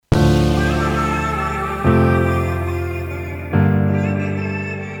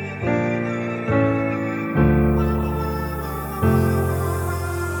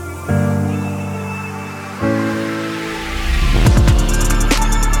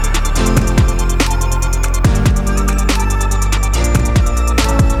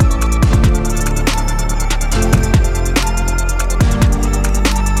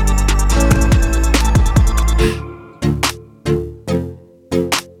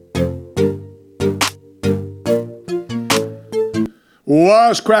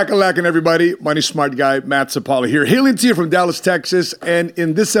What's crack-a-lackin', everybody? Money Smart Guy, Matt Sapala here, hailing to you from Dallas, Texas. And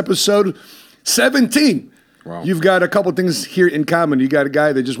in this episode 17, You've got a couple things here in common. You got a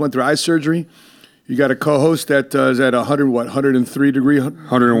guy that just went through eye surgery. You got a co-host that is at 103 degree?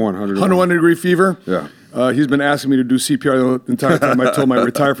 101 degree fever. Yeah. He's been asking me to do CPR the entire time. I told him I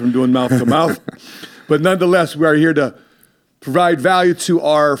retire from doing mouth to mouth. But nonetheless, we are here to provide value to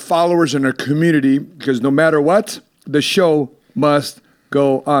our followers and our community because no matter what, the show must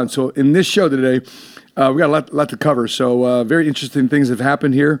go on. So in this show today, we got a lot to cover. So very interesting things have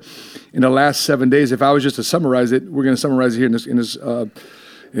happened here in the last 7 days. If I was just to summarize it, we're going to summarize it here in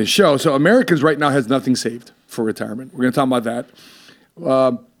this show. So Americans right now has nothing saved for retirement. We're going to talk about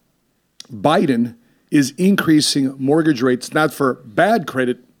that. Biden is increasing mortgage rates, not for bad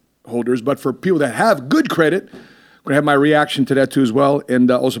credit holders, but for people that have good credit. I'm going to have my reaction to that too as well,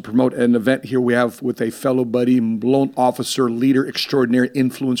 and also promote an event here we have with a fellow buddy, loan officer, leader, extraordinary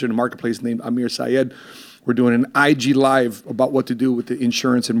influencer in the marketplace named Amir Syed. We're doing an IG live about what to do with the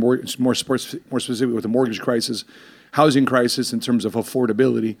insurance and more specifically with the mortgage crisis, housing crisis in terms of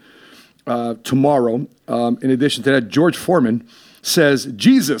affordability tomorrow. In addition to that, George Foreman says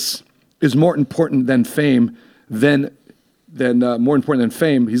Jesus is more important than fame more important than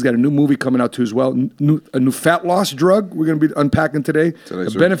fame. He's got a new movie coming out too as well. A new fat loss drug we're going to be unpacking today.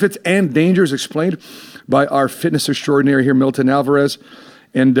 The benefits and dangers explained by our fitness extraordinary here, Milton Alvarez.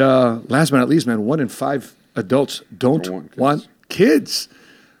 And last but not least, man, 1 in 5 adults don't want kids.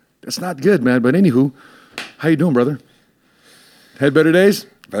 That's not good, man. But anywho, how you doing, brother? Had better days?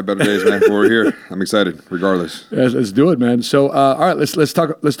 I've had better days, man. We're here. I'm excited, regardless. Let's do it, man. So, all right, let's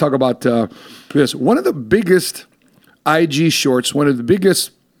talk about this. One of the biggest IG shorts, one of the biggest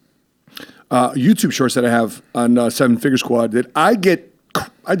YouTube shorts that I have on Seven Figure Squad that I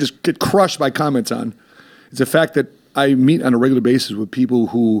just get crushed by comments on. It's the fact that I meet on a regular basis with people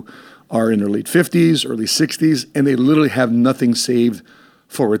who are in their late 50s, early 60s, and they literally have nothing saved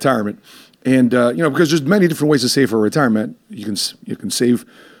for retirement. And because there's many different ways to save for retirement. You can save,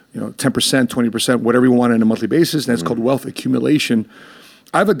 10%, 20%, whatever you want on a monthly basis, and that's called wealth accumulation.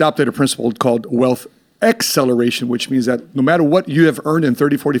 I've adopted a principle called wealth acceleration, which means that no matter what you have earned in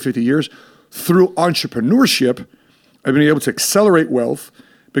 30, 40, 50 years, through entrepreneurship, I've been able to accelerate wealth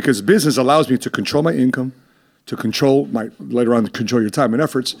because business allows me to control my income, to control your time and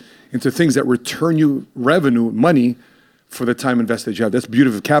efforts into things that return you revenue, money for the time invested you have. That's the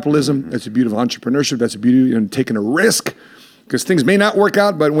beauty of capitalism. That's the beauty of entrepreneurship. That's the beauty of taking a risk because things may not work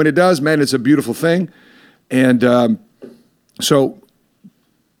out, but when it does, man, it's a beautiful thing. And so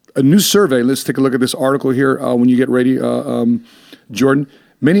a new survey, let's take a look at this article here when you get ready, Jordan.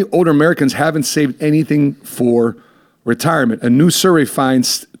 Many older Americans haven't saved anything for retirement. A new survey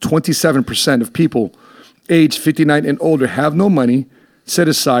finds 27% of people aged 59 and older have no money set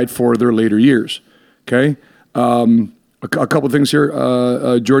aside for their later years. Okay? A couple things here,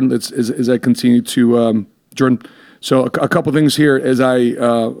 Jordan, as I continue to, Jordan. So a couple things here as I'm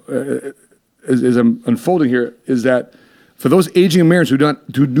unfolding here is that for those aging Americans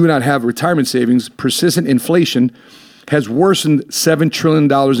who do not have retirement savings, persistent inflation has worsened $7 trillion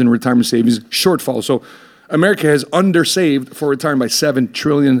in retirement savings shortfall. So America has undersaved for retirement by $7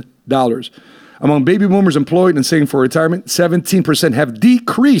 trillion. Among baby boomers employed and saving for retirement, 17% have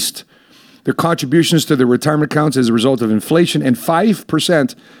decreased their contributions to their retirement accounts as a result of inflation, and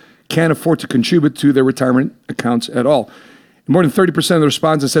 5% can't afford to contribute to their retirement accounts at all. More than 30% of the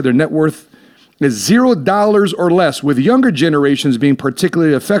respondents said their net worth is $0 or less, with younger generations being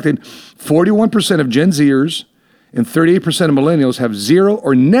particularly affected. 41% of Gen Zers and 38% of millennials have zero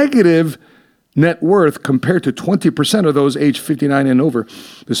or negative net worth compared to 20% of those aged 59 and over.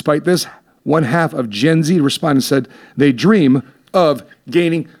 Despite this, 1/2 of Gen Z respondents said they dream of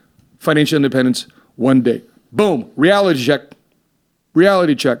gaining financial independence one day. Boom. Reality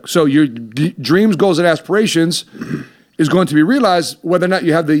check. So your dreams, goals, and aspirations is going to be realized whether or not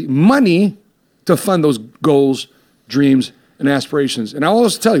you have the money to fund those goals, dreams, and aspirations. And I'll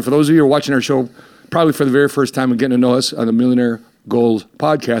also tell you, for those of you who are watching our show, probably for the very first time and getting to know us on the Millionaire Goals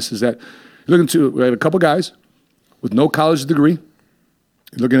podcast, is that you're looking at a couple guys with no college degree.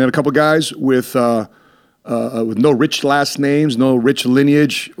 You're looking at a couple guys with no rich last names, no rich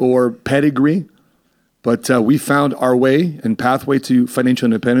lineage or pedigree. But we found our way and pathway to financial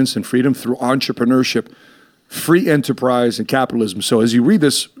independence and freedom through entrepreneurship, free enterprise, and capitalism. So as you read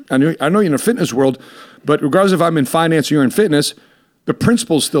this, I know you're in a fitness world, but regardless if I'm in finance or you're in fitness, the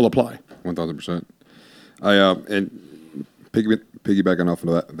principles still apply. 1,000%. And piggybacking off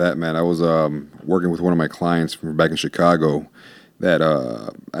of that, man, I was working with one of my clients from back in Chicago that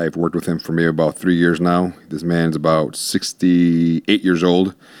I've worked with him for maybe about 3 years now. This man's about 68 years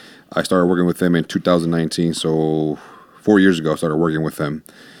old. I started working with him in 2019, so 4 years ago I started working with him.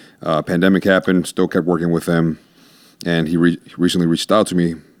 Pandemic happened, still kept working with him, and he recently reached out to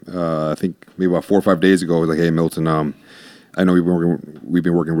me. I think maybe about 4 or 5 days ago. He was like, "Hey, Milton, I know we've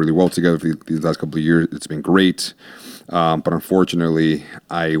been working really well together for these last couple of years. It's been great, but unfortunately,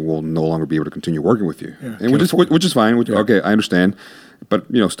 I will no longer be able to continue working with you." Yeah, and which is fine. Okay, I understand, but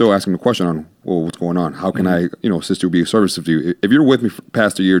still asking the question on, well, what's going on? How can I assist you, be of service to you? If you're with me for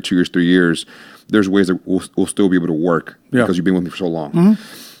past a year, 2 years, 3 years, there's ways that we'll still be able to work because you've been with me for so long.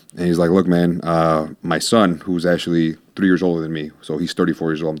 And he's like, "Look, man, my son, who's actually 3 years older than me, so he's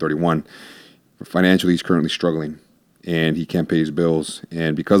 34 years old, I'm 31. Financially, he's currently struggling, and he can't pay his bills.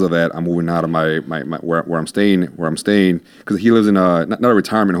 And because of that, I'm moving out of my where I'm staying because he lives in not a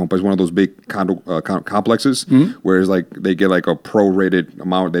retirement home, but it's one of those big condo complexes where it's like they get like a prorated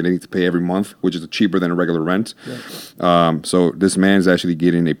amount that they need to pay every month, which is cheaper than a regular rent. Yeah. So this man's actually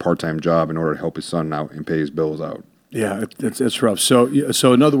getting a part-time job in order to help his son out and pay his bills out. Yeah, it's rough. So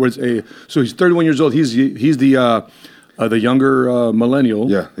in other words, so he's 31 years old. He's the younger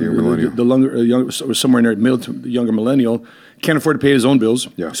millennial. Yeah, the younger millennial. Younger, somewhere in there, middle to the younger millennial, can't afford to pay his own bills.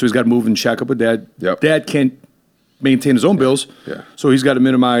 Yeah. So he's got to move and shack up with dad. Yep. Dad can't maintain his own bills. Yeah. So he's got to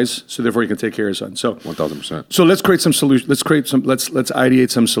minimize, so therefore he can take care of his son. So 1,000%. So let's create some solutions. Let's ideate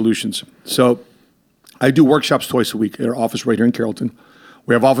some solutions. So I do workshops twice a week at our office right here in Carrollton.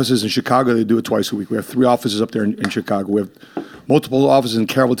 We have offices in Chicago. They do it twice a week. We have 3 offices up there in Chicago. We have multiple offices in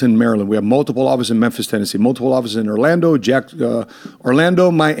Carrollton, Maryland. We have multiple offices in Memphis, Tennessee. Multiple offices in Orlando,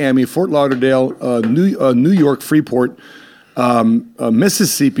 Miami, Fort Lauderdale, New York, Freeport,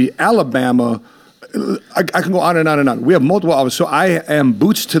 Mississippi, Alabama. I can go on and on and on. We have multiple offices. So I am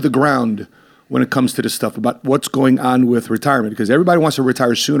boots to the ground when it comes to this stuff about what's going on with retirement, because everybody wants to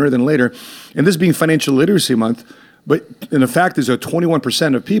retire sooner than later. And this being Financial Literacy Month, and the fact is that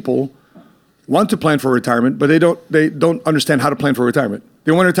 21% of people want to plan for retirement, but they don't understand how to plan for retirement.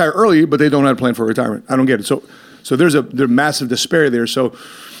 They want to retire early, but they don't know how to plan for retirement. I don't get it. So there's a massive disparity there. So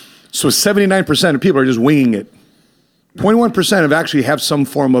 79% of people are just winging it. 21% actually have some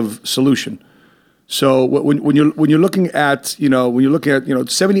form of solution. So when you're looking at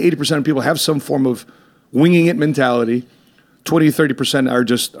 70-80% of people have some form of winging it mentality. 20-30% are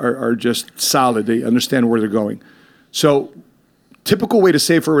just solid. They understand where they're going. So typical way to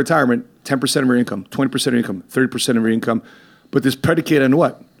save for retirement: 10% of your income, 20% of your income, 30% of your income. But this predicated on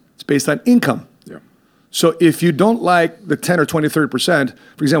what? It's based on income. Yeah. So if you don't like the 10 or 20, 30%,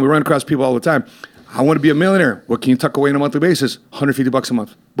 for example, we run across people all the time. I want to be a millionaire. What can you tuck away on a monthly basis? $150 a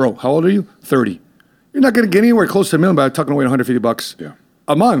month. Bro, how old are you? 30. You're not going to get anywhere close to a million by tucking away $150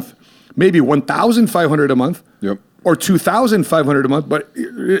 a month. Maybe $1,500 a month. Yep. Or $2,500 a month.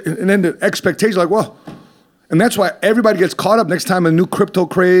 And then the expectation, like, well, and that's why everybody gets caught up next time a new crypto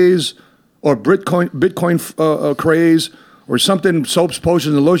craze or Bitcoin craze or something, soaps,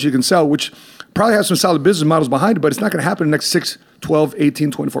 potions, and lotions you can sell, which probably has some solid business models behind it, but it's not going to happen in the next 6, 12,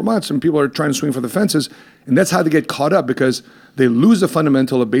 18, 24 months. And people are trying to swing for the fences. And that's how they get caught up, because they lose the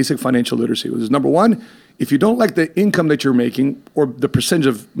fundamental of basic financial literacy. Which is number one, if you don't like the income that you're making or the percentage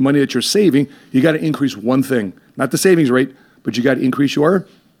of money that you're saving, you got to increase one thing. Not the savings rate, but you got to increase your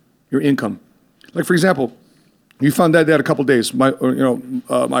income. Like, for example, you found that a couple of days. My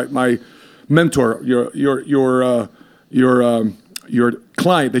mentor, your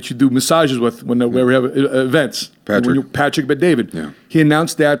client that you do massages with when we have events. Patrick Bet-David. Yeah. He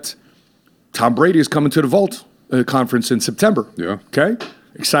announced that Tom Brady is coming to the Vault conference in September. Yeah. Okay?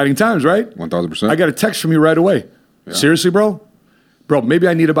 Exciting times, right? 1,000%. I got a text from you right away. Yeah. Seriously, bro? Bro, maybe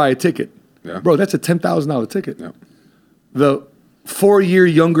I need to buy a ticket. Yeah. Bro, that's a $10,000 ticket. Yeah. The 4-year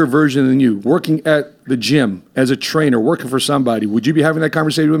younger version than you, working at the gym as a trainer, working for somebody, would you be having that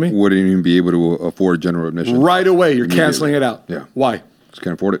conversation with me? Wouldn't even be able to afford general admission. Right away, you're canceling it out. Yeah. Why? Just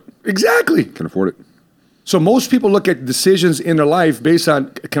can't afford it. Exactly. Can't afford it. So most people look at decisions in their life based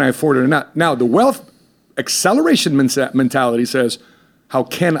on, can I afford it or not? Now, the wealth acceleration mentality says, how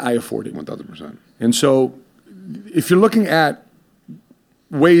can I afford it? 1,000%. And so if you're looking at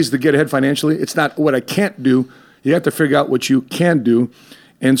ways to get ahead financially, it's not what I can't do. You have to figure out what you can do.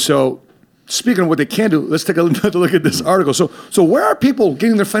 And so speaking of what they can do, let's take a look at this article. So where are people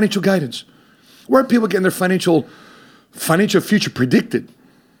getting their financial guidance? Where are people getting their financial future predicted?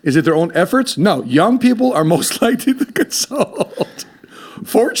 Is it their own efforts? No. Young people are most likely to consult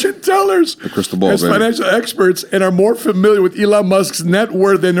fortune tellers the crystal ball, as financial experts and are more familiar with Elon Musk's net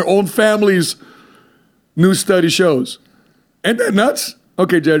worth than their own families, new study shows. Ain't that nuts?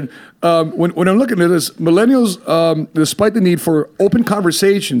 Okay, Jed. When I'm looking at this, millennials, despite the need for open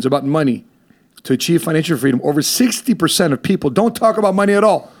conversations about money to achieve financial freedom, over 60% of people don't talk about money at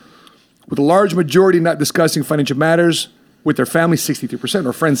all, with a large majority not discussing financial matters with their family, 63%,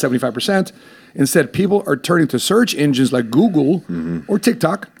 or friends, 75%. Instead, people are turning to search engines like Google or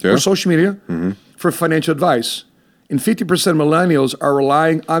TikTok or social media for financial advice. And 50% of millennials are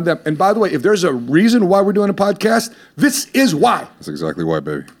relying on them. And by the way, if there's a reason why we're doing a podcast, this is why. That's exactly why,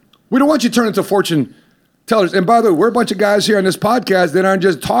 baby. We don't want you to turn into fortune tellers. And by the way, we're a bunch of guys here on this podcast that aren't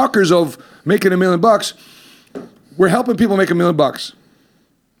just talkers of making $1 million. We're helping people make $1 million.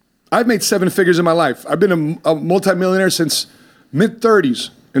 I've made 7 figures in my life. I've been a multimillionaire since mid-30s.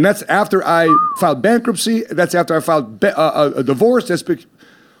 And that's after I filed bankruptcy. That's after I filed a divorce. That's when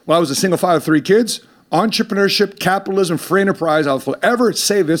I was a single father of 3 kids. Entrepreneurship, capitalism, free enterprise, I'll forever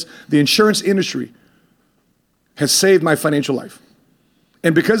say this, the insurance industry has saved my financial life.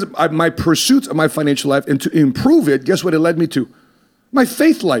 And because of my pursuits of my financial life and to improve it, guess what it led me to? My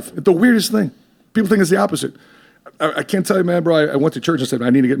faith life. It's the weirdest thing. People think it's the opposite. I can't tell you, man, bro, I went to church and said,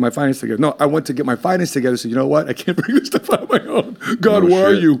 I need to get my finance together. No, I went to get my finance together and said, you know what? I can't bring this stuff out on my own. God, where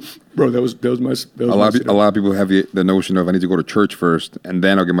are you? Bro, that was my a lot of people have the notion of I need to go to church first and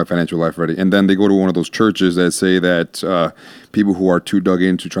then I'll get my financial life ready. And then they go to one of those churches that say that people who are too dug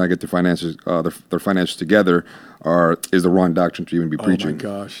in to try and get their finances together is the wrong doctrine to even be preaching. Oh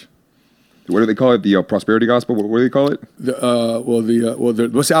my gosh. What do they call it? The prosperity gospel? What do they call it?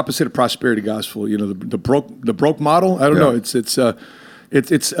 What's the opposite of prosperity gospel? You know, the broke model. I don't know. Jesus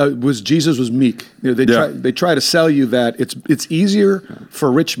was meek. You know, they try to sell you that it's easier for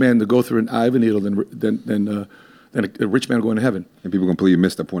a rich man to go through an eye of a needle than a rich man going to heaven. And people completely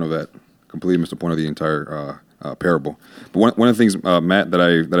miss the point of that. Completely miss the point of the entire parable. But one of the things, Matt, that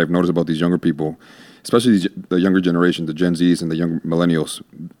I've noticed about these younger people, especially the younger generation, the Gen Zs and the young millennials.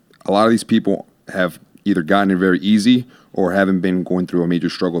 A lot of these people have either gotten it very easy or haven't been going through a major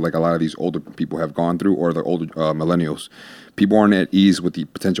struggle like a lot of these older people have gone through, or the older millennials. People aren't at ease with the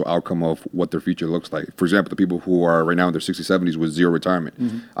potential outcome of what their future looks like. For example, the people who are right now in their 60s, 70s with zero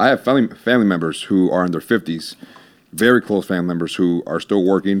retirement. I have family members who are in their 50s, very close family members who are still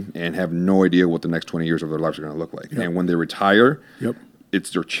working and have no idea what the next 20 years of their lives are going to look like. Yep. And when they retire,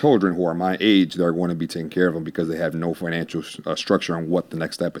 it's their children who are my age that are going to be taking care of them because they have no financial structure on what the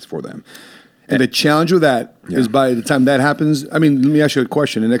next step is for them. And the challenge with that is by the time that happens, I mean, let me ask you a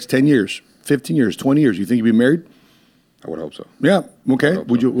question. The next 10 years, 15 years, 20 years, you think you'll be married? I would hope so. Yeah. Okay.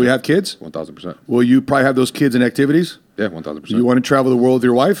 Would you have kids? 1,000%. Will you probably have those kids in activities? Yeah, 1,000%. You want to travel the world with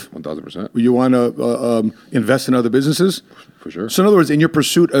your wife? 1,000%. Will you want to invest in other businesses? For sure. So in other words, in your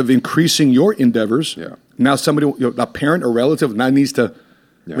pursuit of increasing your endeavors, now somebody, a parent or relative now needs to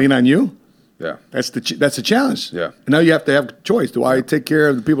lean on you. Yeah. That's the challenge. Yeah. And now you have to have a choice. Do I take care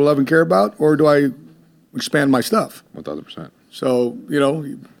of the people I love and care about, or do I expand my stuff? 1,000%. So, you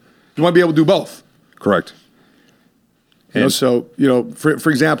want to be able to do both. Correct. So, for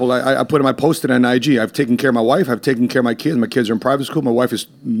example, I put in my posted on IG, I've taken care of my wife, I've taken care of my kids. My kids are in private school. My wife is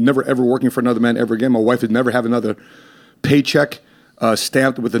never, ever working for another man ever again. My wife would never have another paycheck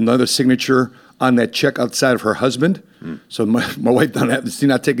stamped with another signature on that check outside of her husband. So my wife she's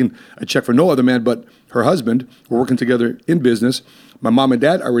not taking a check for no other man but her husband. We're working together in business. My mom and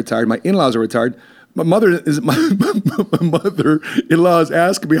dad are retired. My in-laws are retired. My mother-in-law is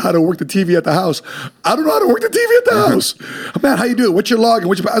asking me how to work the TV at the house. I don't know how to work the TV at the house. Man, how you do it? What's your login?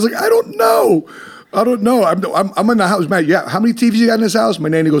 I was like, I don't know. I'm in the house. Man, how many TVs you got in this house? My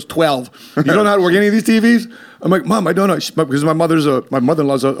nanny goes, 12. You don't know how to work any of these TVs? I'm like, Mom, I don't know. Because my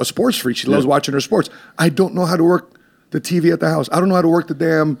mother-in-law's a sports freak. She loves watching her sports. I don't know how to work the TV at the house. I don't know how to work the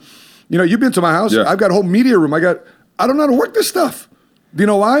damn, you've been to my house. Yeah. I've got a whole media room. I don't know how to work this stuff. Do you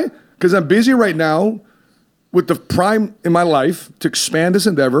know why? Because I'm busy right now with the prime in my life to expand this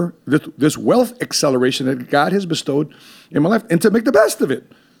endeavor, this wealth acceleration that God has bestowed in my life, and to make the best of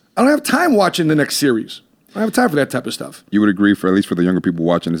it. I don't have time watching the next series. I don't have time for that type of stuff. You would agree, at least for the younger people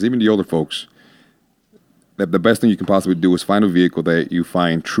watching this, even the older folks, that the best thing you can possibly do is find a vehicle that you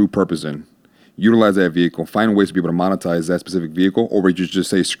find true purpose in. Utilize that vehicle, find ways to be able to monetize that specific vehicle, or would you just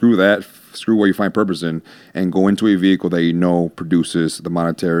say, screw where you find purpose in, and go into a vehicle that produces the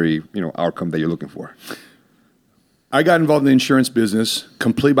monetary, outcome that you're looking for? I got involved in the insurance business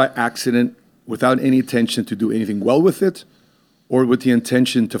completely by accident, without any intention to do anything well with it, or with the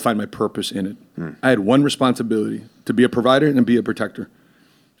intention to find my purpose in it. I had one responsibility, to be a provider and be a protector.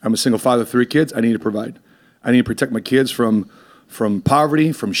 I'm a single father of 3 kids. I need to provide. I need to protect my kids from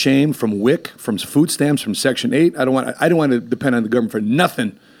poverty, from shame, from WIC, from food stamps, from Section 8. I don't want to depend on the government for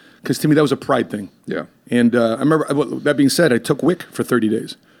nothing, because to me that was a pride thing. Yeah. And I remember, that being said, I took WIC for 30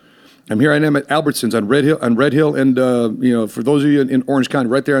 days. Here I am at Albertsons on Red Hill, and for those of you in Orange County,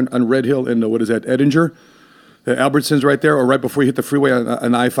 right there on Red Hill, and what is that, Edinger? The Albertsons right there, or right before you hit the freeway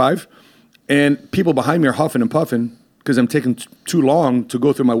on I-5. And people behind me are huffing and puffing because I'm taking too long to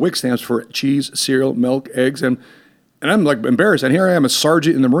go through my WIC stamps for cheese, cereal, milk, eggs, and I'm like embarrassed. And here I am, a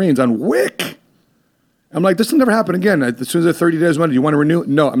sergeant in the Marines on WIC. I'm like, this will never happen again. As soon as the 30 days went, do you want to renew?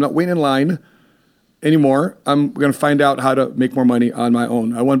 No, I'm not waiting in line anymore. I'm going to find out how to make more money on my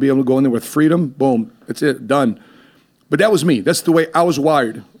own. I want to be able to go in there with freedom. Boom. That's it. Done. But that was me. That's the way I was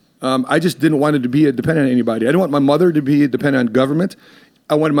wired. I just didn't want it to be dependent on anybody. I didn't want my mother to be dependent on government.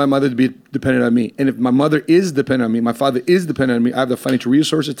 I wanted my mother to be dependent on me. And if my mother is dependent on me, my father is dependent on me, I have the financial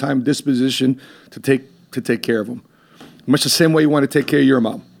resources, time, disposition to take care of them. Much the same way you want to take care of your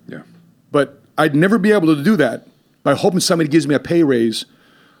mom. Yeah. But I'd never be able to do that by hoping somebody gives me a pay raise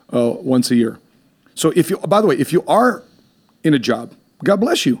once a year. So by the way, if you are in a job, God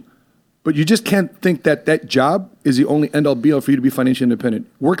bless you. But you just can't think that job is the only end-all be-all for you to be financially independent.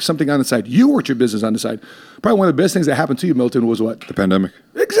 Work something on the side. You worked your business on the side. Probably one of the best things that happened to you, Milton, was what? The pandemic.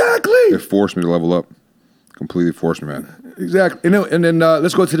 Exactly. It forced me to level up. Completely forced me, man. Exactly. And then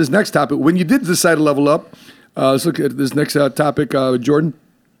let's go to this next topic. When you did decide to level up, let's look at this next topic, Jordan.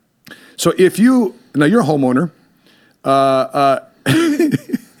 So now you're a homeowner.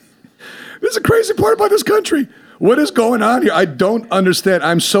 This is a crazy part about this country. What is going on here? I don't understand.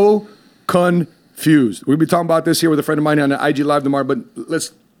 I'm so confused. We'll be talking about this here with a friend of mine on IG Live tomorrow, but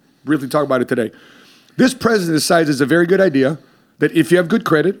let's briefly talk about it today. This president decides it's a very good idea that if you have good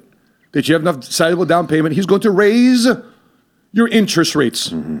credit, that you have enough sizable down payment, he's going to raise your interest rates.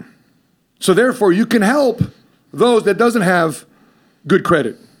 Mm-hmm. So therefore, you can help those that doesn't have good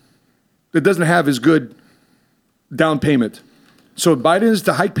credit, that doesn't have as good down payment. So Biden is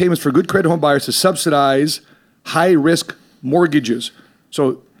to hike payments for good credit home buyers to subsidize high-risk mortgages.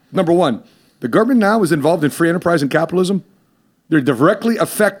 So number one, the government now is involved in free enterprise and capitalism. They're directly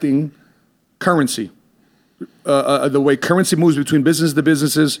affecting currency, the way currency moves between business to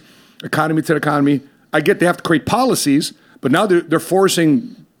businesses, economy to economy. I get they have to create policies, but now they're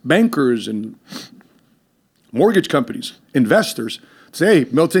forcing bankers and mortgage companies, investors, to say, hey,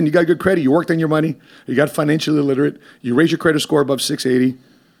 Milton, you got good credit, you worked on your money, you got financially illiterate, you raise your credit score above 680,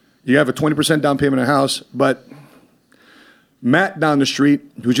 you have a 20% down payment on a house, but Matt down the street,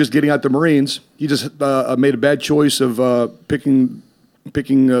 who's just getting out the Marines, he just made a bad choice of picking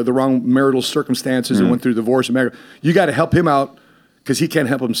the wrong marital circumstances and went through divorce and marriage. You got to help him out because he can't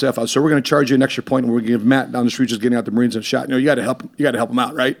help himself out. So we're going to charge you an extra point, and we're going to give Matt down the street just getting out the Marines a shot. You got to help. You got to help him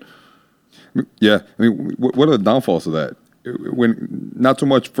out, right? Yeah. I mean, what are the downfalls of that? When not so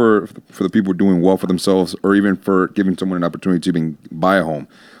much for the people doing well for themselves, or even for giving someone an opportunity to even buy a home,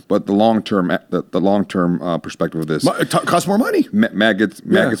 but the long term perspective of this. It costs more money. Matt gets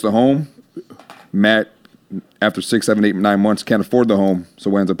the home. Matt, after 6, 7, 8, 9 months, can't afford the home.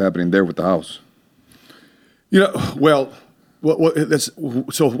 So what ends up happening there with the house? So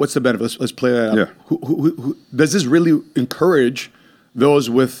what's the benefit? Let's play that out. Yeah. Who does this really encourage those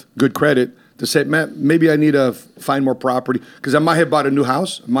with good credit to say, Matt, maybe I need to find more property? Because I might have bought a new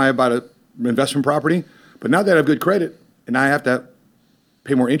house, I might have bought an investment property, but now that I have good credit and I have to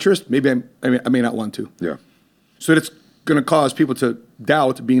pay more interest, maybe I may not want to. Yeah. So it's going to cause people to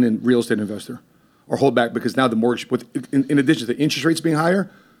doubt being a real estate investor or hold back because now the mortgage, in addition to the interest rates being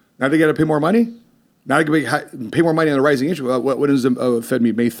higher, now they got to pay more money. Now they can pay more money on the rising interest. What is the Fed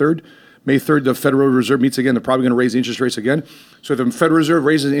meet? May 3rd? May 3rd, the Federal Reserve meets again. They're probably going to raise interest rates again. So if the Federal Reserve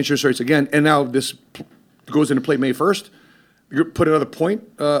raises interest rates again, and now this goes into play May 1st, you put another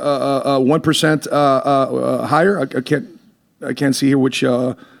point, 1% higher. I can't see here which,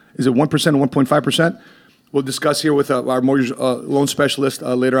 is it 1% or 1.5%? We'll discuss here with our mortgage loan specialist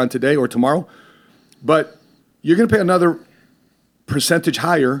later on today or tomorrow. But you're going to pay another percentage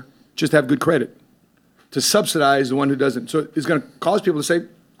higher just to have good credit, to subsidize the one who doesn't. So it's going to cause people to say,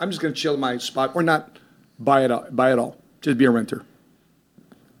 I'm just going to chill in my spot or not buy it all, just be a renter.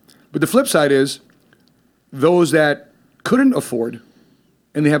 But the flip side is those that couldn't afford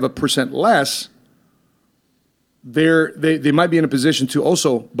and they have a percent less, they might be in a position to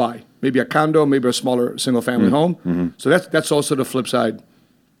also buy maybe a condo, maybe a smaller single family home. Mm-hmm. So that's also the flip side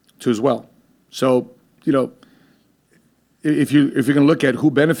too as well. So, if you're going to look at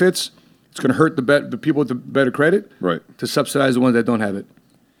who benefits, it's going to hurt the people with the better credit, right, to subsidize the ones that don't have it.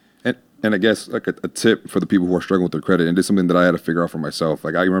 And I guess like a tip for the people who are struggling with their credit, and this is something that I had to figure out for myself.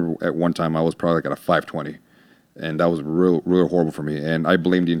 Like I remember at one time I was probably like at a 520, And that was real horrible for me. And I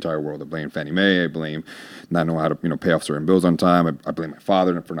blame the entire world. I blame Fannie Mae. I blame not knowing how to pay off certain bills on time. I blame my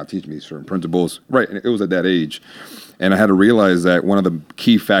father for not teaching me certain principles. Right, and it was at that age. And I had to realize that one of the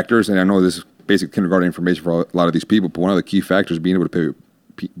key factors, and I know this is basic kindergarten information for a lot of these people, but one of the key factors is being able to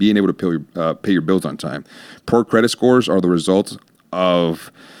pay your bills on time. Poor credit scores are the result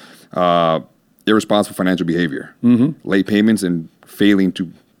of irresponsible financial behavior, late payments, and failing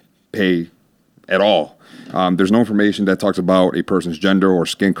to pay at all. There's no information that talks about a person's gender or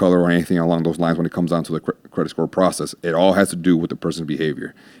skin color or anything along those lines when it comes down to the credit score process. It all has to do with the person's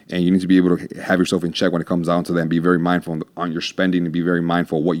behavior. And you need to be able to have yourself in check when it comes down to that and be very mindful on your spending and be very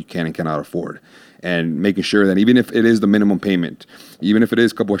mindful of what you can and cannot afford. And making sure that even if it is the minimum payment, even if it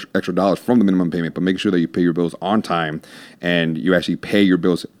is a couple extra dollars from the minimum payment, but making sure that you pay your bills on time and you actually pay your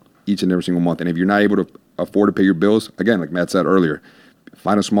bills each and every single month. And if you're not able to afford to pay your bills, again, like Matt said earlier,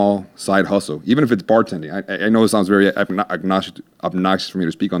 find a small side hustle, even if it's bartending. I know it sounds very obnoxious for me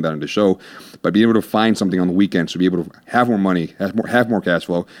to speak on that on the show, but being able to find something on the weekends to be able to have more money, have more cash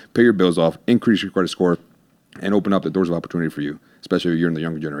flow, pay your bills off, increase your credit score, and open up the doors of opportunity for you, especially if you're in the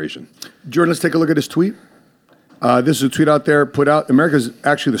younger generation. Jordan, let's take a look at this tweet. This is a tweet out there put out. America is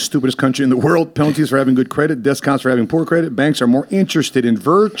actually the stupidest country in the world. Penalties for having good credit, discounts for having poor credit. Banks are more interested in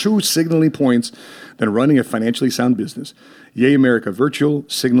virtue signaling points than running a financially sound business. Yay, America. Virtue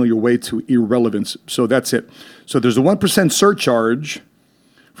signal your way to irrelevance. So that's it. So there's a 1% surcharge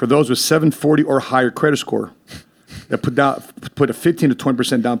for those with 740 or higher credit score that put a 15 to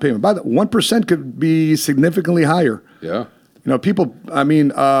 20% down payment. By the 1% could be significantly higher. Yeah. People, I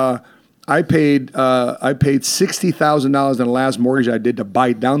paid $60,000 in the last mortgage I did to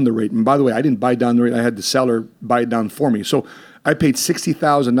buy down the rate. And by the way, I didn't buy down the rate. I had the seller buy it down for me. So I paid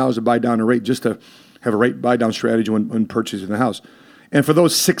 $60,000 to buy down the rate just to have a rate buy down strategy when purchasing the house. And for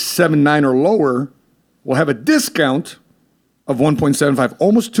those 679 or lower, we'll have a discount of 1.75,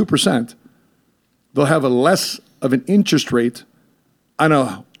 almost 2%. They'll have a less of an interest rate on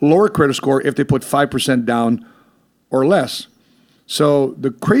a lower credit score if they put 5% down or less. So the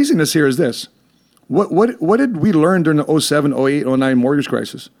craziness here is this. What did we learn during the 07, 08, 09 mortgage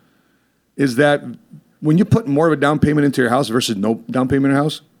crisis? Is that when you put more of a down payment into your house versus no down payment in your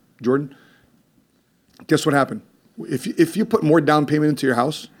house, Jordan, guess what happened? If you put more down payment into your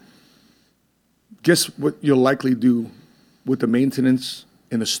house, guess what you'll likely do with the maintenance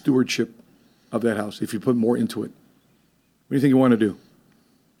and the stewardship of that house if you put more into it? What do you think you want to do?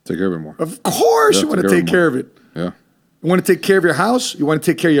 Take care of it more. Of course you want to take care of it. Yeah. You want to take care of your house. You want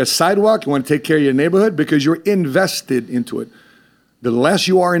to take care of your sidewalk. You want to take care of your neighborhood because you're invested into it. The less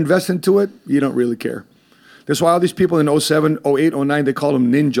you are invested into it, you don't really care. That's why all these people in 07, 08, 09, they call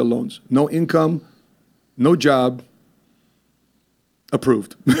them ninja loans. No income, no job,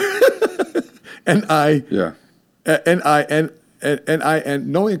 approved. And no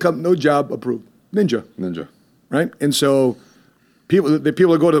income, no job, approved. Ninja. Right? And so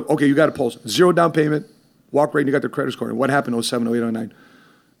people go to, okay, you got a pulse. Zero down payment, walk rate, and you got their credit score. And what happened in 07, 08, 09?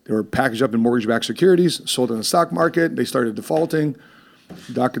 They were packaged up in mortgage-backed securities, sold in the stock market. They started defaulting.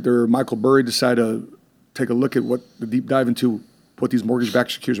 Dr. Michael Burry decided to take a look at the deep dive into what these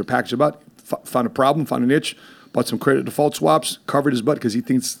mortgage-backed securities are packaged about. Found a problem, found an itch, bought some credit default swaps, covered his butt because he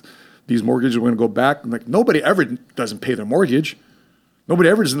thinks these mortgages are going to go back. And nobody ever doesn't pay their mortgage. Nobody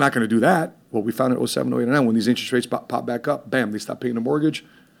ever is not going to do that. Well, we found it in 07, 08, 09 when these interest rates pop back up. Bam, they stopped paying the mortgage,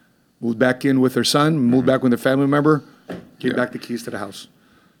 moved back in with their son, moved back with their family member, gave back the keys to the house.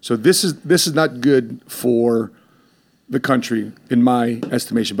 So this is not good for the country, in my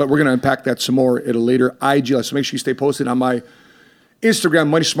estimation. But we're going to unpack that some more at a later IG. So make sure you stay posted on my Instagram,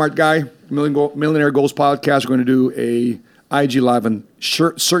 Money Smart Guy, Millionaire Goals Podcast. We're going to do a IG Live on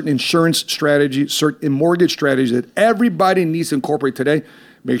certain insurance strategy, certain mortgage strategies that everybody needs to incorporate today.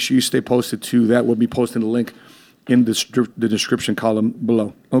 Make sure you stay posted to that. We'll be posting the link in the description column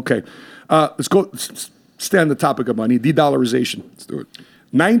below. Okay, let's go. Stay on the topic of money, de-dollarization. Let's do it.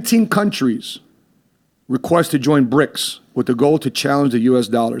 19 countries request to join BRICS with the goal to challenge the U.S.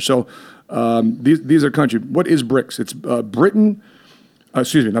 dollar. So these are countries. What is BRICS? It's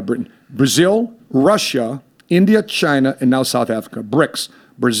Brazil, Russia, India, China, and now South Africa. BRICS.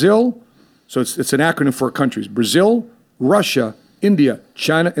 Brazil, so it's an acronym for countries. Brazil, Russia, India,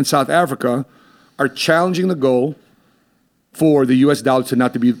 China, and South Africa are challenging the goal for the U.S. dollar to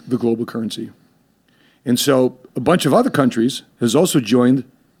not to be the global currency. And so a bunch of other countries has also joined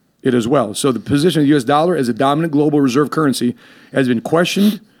it as well. So the position of the U.S. dollar as a dominant global reserve currency has been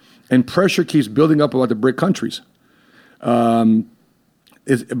questioned, and pressure keeps building up about the BRIC countries. By the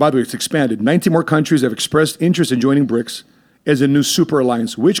way, it's expanded. 19 more countries have expressed interest in joining BRICS as a new super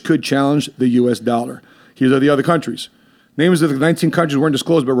alliance, which could challenge the U.S. dollar. Here are the other countries. Names of the 19 countries weren't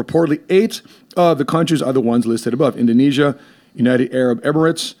disclosed, but reportedly 8 of the countries are the ones listed above. Indonesia, United Arab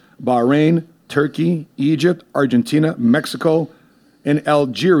Emirates, Bahrain, Turkey, Egypt, Argentina, Mexico, and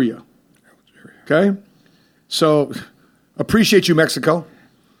Algeria. Okay? So, appreciate you, Mexico.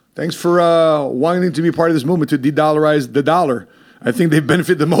 Thanks for wanting to be part of this movement to de-dollarize the dollar. I think they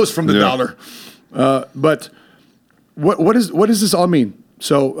benefit the most from the dollar. But what does this all mean?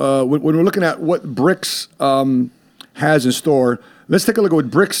 So when we're looking at what BRICS has in store, let's take a look at what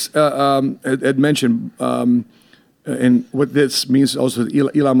BRICS had mentioned and what this means. Also,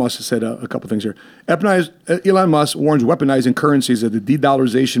 Elon Musk said a couple things here. Elon Musk warns weaponizing currencies as the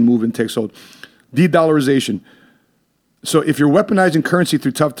de-dollarization movement takes hold. De-dollarization. So if you're weaponizing currency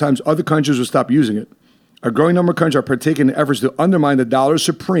through tough times, other countries will stop using it. A growing number of countries are partaking in efforts to undermine the dollar's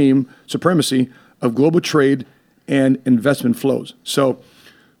supremacy of global trade and investment flows. So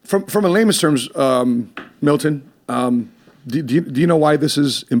from a layman's terms, Milton, do you know why this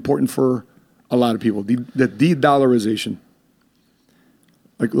is important for a lot of people? The de-dollarization.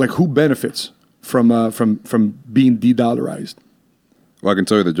 Like who benefits from being de-dollarized? Well, I can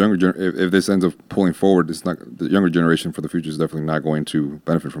tell you that if this ends up pulling forward, it's not the younger generation for the future is definitely not going to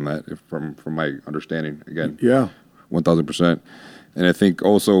benefit from that. From my understanding, again, 1,000%. And I think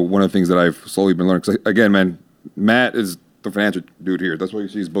also one of the things that I've slowly been learning, because again, man, Matt is the financial dude here. That's why you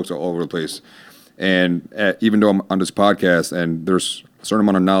see his books all over the place. And even though I'm on this podcast, and there's a certain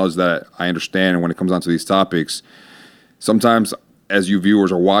amount of knowledge that I understand, and when it comes down to these topics, sometimes as you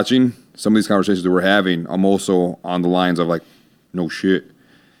viewers are watching some of these conversations that we're having, I'm also on the lines of like, no shit,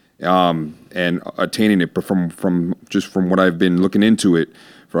 and attaining it. But from what I've been looking into it,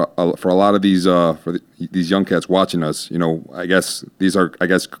 for a lot of these these young cats watching us, I guess these are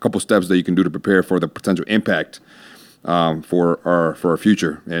a couple steps that you can do to prepare for the potential impact for our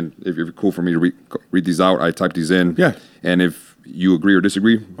future. And if you're cool for me to read these out, I type these in. Yeah. And if you agree or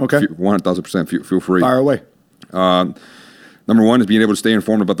disagree, 1,000% feel free. Fire away. Number one is being able to stay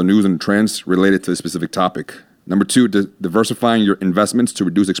informed about the news and trends related to the specific topic. Number two, diversifying your investments to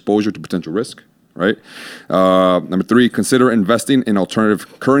reduce exposure to potential risk, right? Number three, consider investing in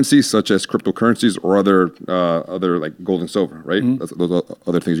alternative currencies such as cryptocurrencies or other like gold and silver, right? Mm-hmm. Those are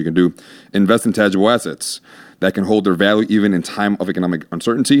other things you can do. Invest in tangible assets that can hold their value even in time of economic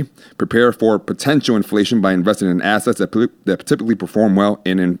uncertainty. Prepare for potential inflation by investing in assets that typically perform well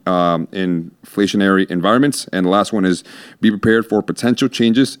in inflationary environments. And the last one is be prepared for potential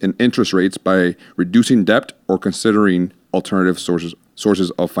changes in interest rates by reducing debt or considering alternative sources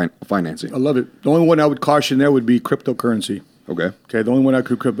of financing. I love it. The only one I would caution there would be cryptocurrency. Okay. The only one I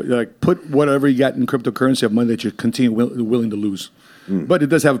could put whatever you got in cryptocurrency of money that you continue willing to lose. But it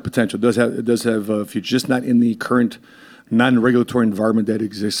does have a potential. It does have a future, just not in the current non-regulatory environment that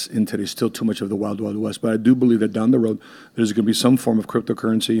exists in today. Still too much of the wild west. But I do believe that down the road, there's going to be some form of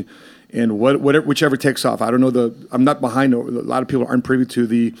cryptocurrency, and whichever takes off. I don't know I'm not behind. A lot of people aren't privy to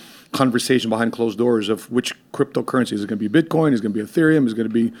the conversation behind closed doors of which cryptocurrency is it going to be. Bitcoin? Is it going to be Ethereum? Is it going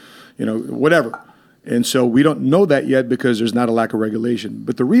to be, whatever. And so we don't know that yet because there's not a lack of regulation.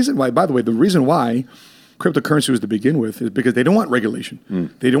 But the reason why cryptocurrency was to begin with is because they don't want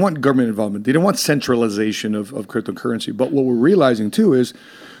regulation. They don't want government involvement. They don't want centralization of cryptocurrency. But what we're realizing too is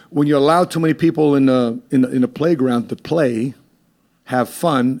when you allow too many people in a playground to play, have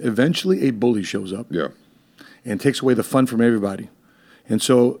fun, eventually a bully shows up and takes away the fun from everybody. And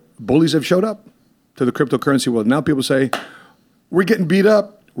so bullies have showed up to the cryptocurrency world. Now people say, we're getting beat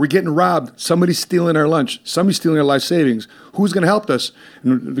up. We're getting robbed. Somebody's stealing our lunch. Somebody's stealing our life savings. Who's going to help us?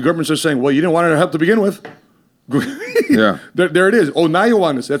 And the governments are saying, well, you didn't want our help to begin with. Yeah. There it is. Oh, now you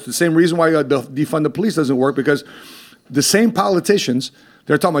want us. That's the same reason why defund the police doesn't work, because the same politicians,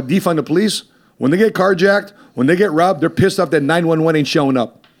 they're talking about defund the police. When they get carjacked, when they get robbed, they're pissed off that 911 ain't showing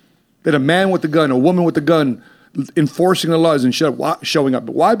up. That a man with a gun, a woman with a gun, enforcing the laws and showing up.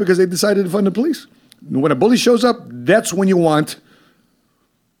 But why? Because they decided to defund the police. When a bully shows up, that's when you want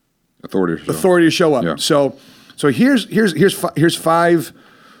authority to show up. Yeah. So here's 5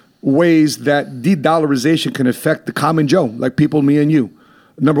 ways that de-dollarization can affect the common Joe, like people, me and you.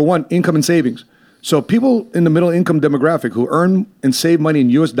 Number one, income and savings. So people in the middle income demographic who earn and save money in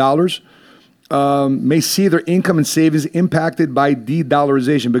U.S. dollars may see their income and savings impacted by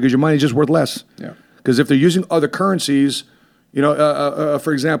de-dollarization because your money is just worth less. Yeah. Because if they're using other currencies,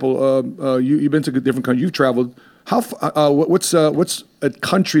 for example, you've been to different countries, you've traveled. What's a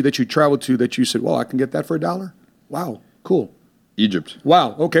country that you traveled to that you said, well, I can get that for $1? Wow, cool. Egypt.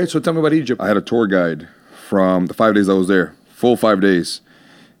 Wow, okay, so tell me about Egypt. I had a tour guide from the 5 days I was there, full 5 days.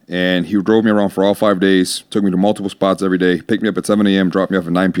 And he drove me around for all 5 days, took me to multiple spots every day, picked me up at 7 a.m., dropped me off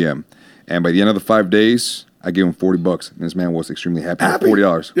at 9 p.m. And by the end of the 5 days, I gave him $40. And this man was extremely happy. Happy?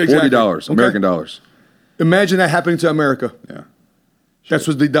 $40. Exactly. $40, Okay. American dollars. Imagine that happening to America. Yeah. That's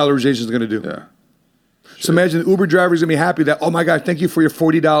what de-dollarization is going to do. Yeah. So imagine the Uber driver is going to be happy that, oh my God, thank you for your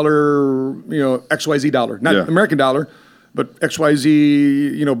 $40, XYZ dollar. Not American dollar, but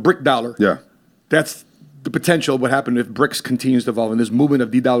XYZ, brick dollar. Yeah. That's the potential of what happened if BRICS continues to evolve and this movement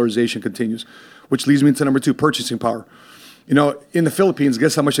of de-dollarization continues, which leads me to number 2, purchasing power. In the Philippines,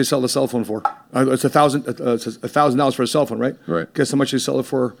 guess how much they sell a cell phone for? It's $1,000 for a cell phone, right? Right. Guess how much they sell it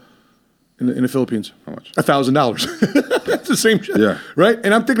for in the Philippines? How much? $1,000. That's the same shit. Yeah. Right?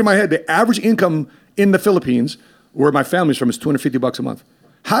 And I'm thinking in my head, the average income in the Philippines, where my family's from, is $250 a month.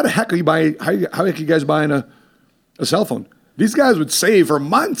 How the heck are you buying? How are you guys buying a cell phone? These guys would save for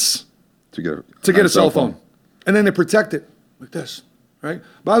months To get a cell phone. And then they protect it like this, right?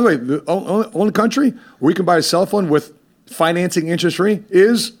 By the way, the only country where you can buy a cell phone with financing interest free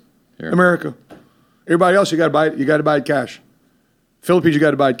is America. Everybody else, you got to buy it cash. Philippines, you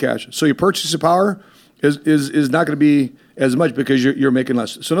got to buy it cash. So your purchasing power is not going to be as much because you're making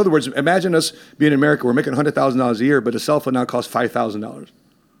less. So in other words, imagine us being in America. We're making $100,000 a year, but a cell phone now costs $5,000.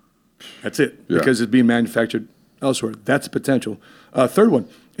 That's it, because it's being manufactured elsewhere. That's potential. Third one,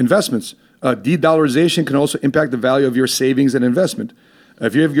 investments. De-dollarization can also impact the value of your savings and investment.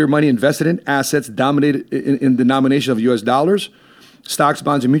 If you have your money invested in assets dominated in the denomination of U.S. dollars, stocks,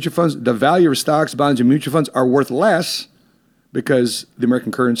 bonds, and mutual funds, the value of stocks, bonds, and mutual funds are worth less because the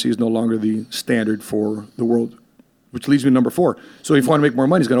American currency is no longer the standard for the world, which leads me to number 4. So if you want to make more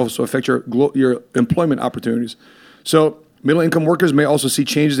money, it's going to also affect your employment opportunities. So middle-income workers may also see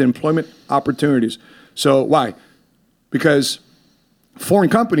changes in employment opportunities. So why? Because foreign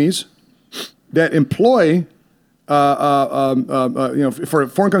companies that employ, for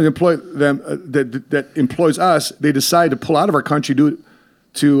foreign companies employ them that employs us, they decide to pull out of our country due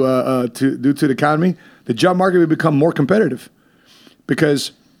to the economy. The job market will become more competitive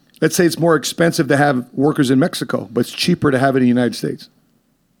because, let's say, it's more expensive to have workers in Mexico, but it's cheaper to have it in the United States.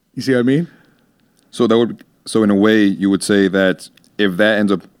 You see what I mean? So in a way, you would say that if that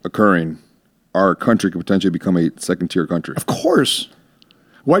ends up occurring, our country could potentially become a second-tier country. Of course.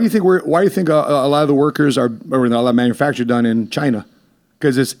 Why do you think a lot of the workers or a lot of manufacturing done in China?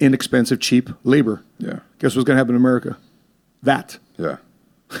 Because it's inexpensive, cheap labor. Yeah. Guess what's going to happen in America? That. Yeah.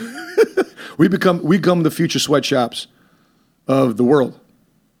 We become the future sweatshops of the world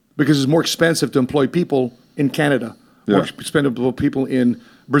because it's more expensive to employ people in Canada, more expensive to employ people in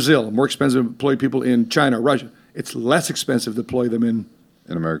Brazil, more expensive to employ people in China, Russia. It's less expensive to employ them in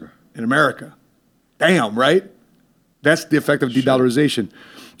America. In America. Damn, right? That's the effect of de-dollarization.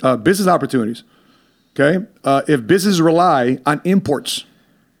 Business opportunities. Okay? If businesses rely on imports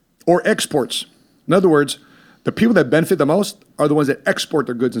or exports, in other words, the people that benefit the most are the ones that export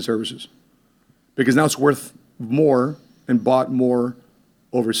their goods and services because now it's worth more and bought more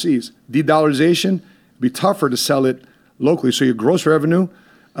overseas. De-dollarization would be tougher to sell it locally. So your gross revenue,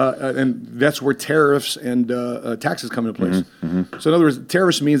 and that's where tariffs and taxes come into place. Mm-hmm, mm-hmm. So in other words,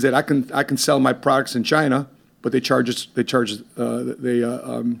 tariffs means that I can sell my products in China, but we can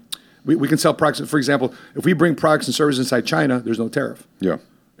sell products. For example, if we bring products and services inside China, there's no tariff. Yeah.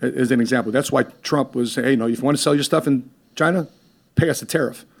 As an example, that's why Trump was saying, hey, if you want to sell your stuff in China, pay us a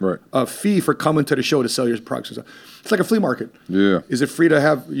tariff. Right. A fee for coming to the show to sell your products and stuff. It's like a flea market. Yeah. Is it free to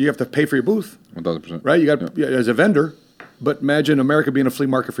have? You have to pay for your booth. 1,000%. Right. You got as a vendor, but imagine America being a flea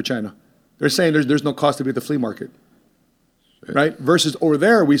market for China. They're saying there's no cost to be at the flea market. Yeah. Right. Versus over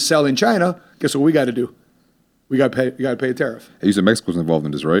there, we sell in China. Guess what we got to do? We got to pay. You got to pay a tariff. Hey, you said Mexico's involved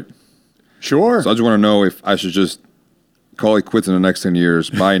in this, right? Sure. So I just want to know if I should just call it quits in the next 10 years,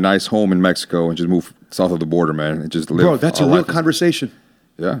 buy a nice home in Mexico, and just move south of the border, man, and just live. Bro, that's a real conversation.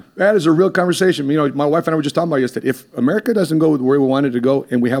 Yeah. That is a real conversation. My wife and I were just talking about yesterday. If America doesn't go where we wanted to go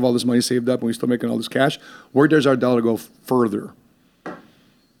and we have all this money saved up and we're still making all this cash, where does our dollar go further?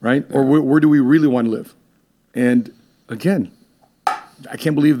 Right? Yeah. Or where do we really want to live? And again, I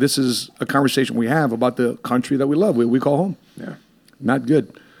can't believe this is a conversation we have about the country that we love, we call home. Yeah. Not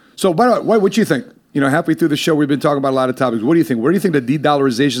good. So, by the way, what you think? Halfway through the show, we've been talking about a lot of topics. What do you think? Where do you think the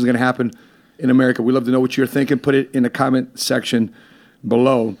de-dollarization is going to happen in America? We'd love to know what you're thinking. Put it in the comment section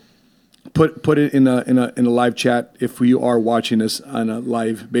below. Put it in a live chat if you are watching this on a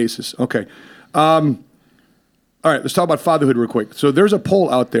live basis. Okay. All right, let's talk about fatherhood real quick. So there's a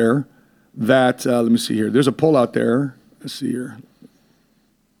poll out there that, let me see here. There's a poll out there. Let's see here.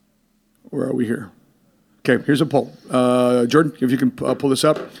 Where are we here? Okay, here's a poll. Jordan, if you can pull this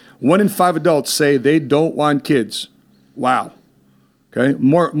up. 1 in 5 adults say they don't want kids. Wow. Okay,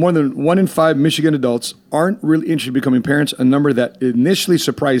 more than 1 in 5 Michigan adults aren't really interested in becoming parents, a number that initially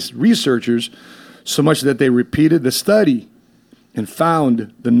surprised researchers so much that they repeated the study and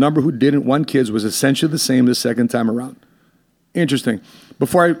found the number who didn't want kids was essentially the same the second time around. Interesting.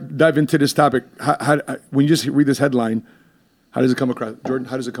 Before I dive into this topic, when you just read this headline, how does it come across? Jordan,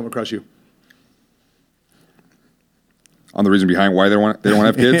 how does it come across you? On the reason behind why they don't want to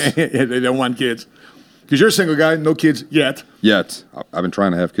have kids? They don't want kids. Because you're a single guy, no kids yet. Yet. I've been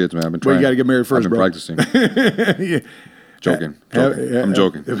trying to have kids, man. I've been Well, trying. you got to get married first, I've been bro. practicing. Yeah. Joking. I'm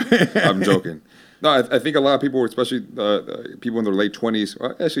joking. I'm joking. No, I think a lot of people, especially people in their late 20s,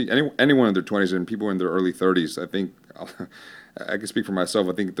 well, actually anyone in their 20s and people in their early 30s, I think, I can speak for myself,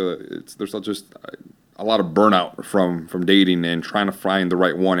 I think there's just a lot of burnout from dating and trying to find the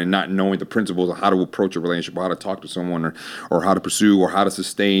right one and not knowing the principles of how to approach a relationship, or how to talk to someone, or how to pursue, or how to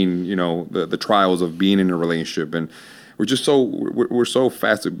sustain, the trials of being in a relationship. And we're so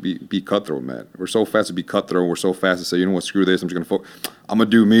fast to be cutthroat, man. We're so fast to be cutthroat. We're so fast to say, you know what, screw this. I'm gonna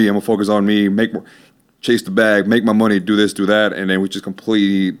do me. I'm gonna focus on me. Chase the bag, make my money, do this, do that, and then we just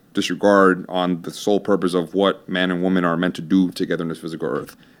completely disregard on the sole purpose of what man and woman are meant to do together in this physical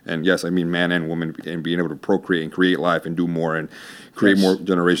earth. And yes, I mean man and woman, and being able to procreate and create life and do more and create more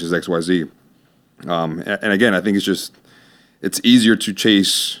generations X, Y, Z. And again, I think it's easier to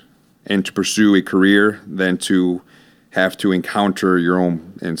chase and to pursue a career than to have to encounter your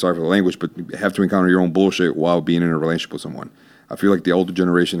own, and sorry for the language, but have to encounter your own bullshit while being in a relationship with someone. I feel like the older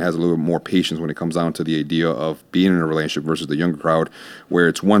generation has a little bit more patience when it comes down to the idea of being in a relationship versus the younger crowd, where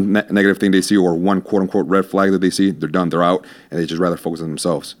it's one negative thing they see or one quote-unquote red flag that they see, they're done, they're out, and they just rather focus on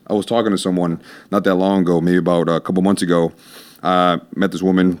themselves. I was talking to someone not that long ago, maybe about a couple months ago, met this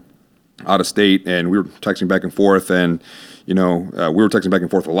woman out of state, and we were texting back and forth, and we were texting back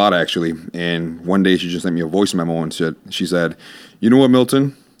and forth a lot, actually, and one day she just sent me a voice memo and she said, you know what,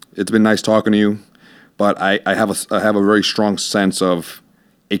 Milton, it's been nice talking to you, but I have a very strong sense of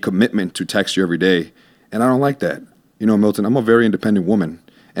a commitment to text you every day, and I don't like that. Milton, I'm a very independent woman,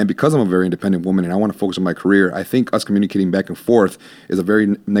 and because I'm a very independent woman and I want to focus on my career, I think us communicating back and forth is a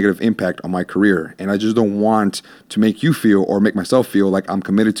very negative impact on my career, and I just don't want to make you feel or make myself feel like I'm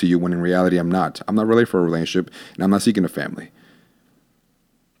committed to you when in reality I'm not. I'm not ready for a relationship, and I'm not seeking a family.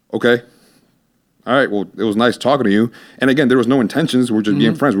 Okay. All right, well, it was nice talking to you. And again, there was no intentions. We're just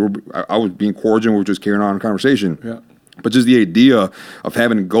being friends. I was being cordial. We were just carrying on a conversation. Yeah. But just the idea of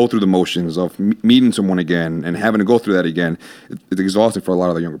having to go through the motions of meeting someone again and having to go through that again, it's exhausting for a lot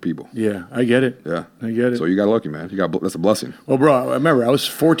of the younger people. Yeah, I get it. Yeah. I get it. So you got lucky, man. That's a blessing. Well, bro, I remember I was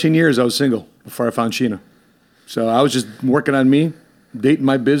 14 years I was single before I found Sheena. So I was just working on me, dating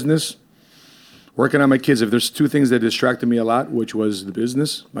my business, working on my kids. If there's two things that distracted me a lot, which was my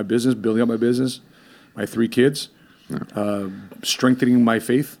business, building up my business, my 3 kids, strengthening my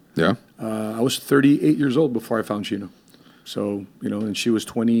faith. Yeah. I was 38 years old before I found Sheena. So, and she was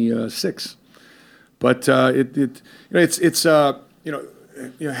 26. But to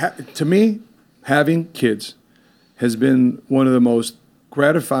me, having kids has been one of the most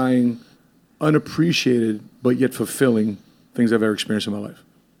gratifying, unappreciated, but yet fulfilling things I've ever experienced in my life.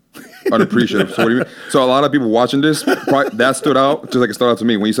 Unappreciative. So what do you mean? So a lot of people watching this, that stood out, just like it stood out to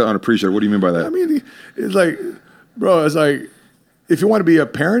me. When you said unappreciative, what do you mean by that? I mean, it's like, bro, if you want to be a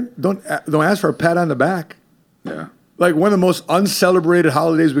parent, don't ask for a pat on the back. Yeah. Like one of the most uncelebrated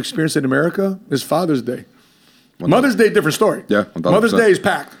holidays we experience in America is Father's Day. 100%. Mother's Day, different story. Yeah, 100%. Mother's Day is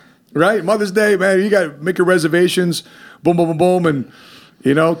packed, right? Mother's Day, man, you got to make your reservations, boom, boom, boom, boom, and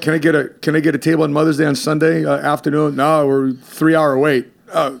can I get a table on Mother's Day on Sunday afternoon? No, we're 3-hour wait.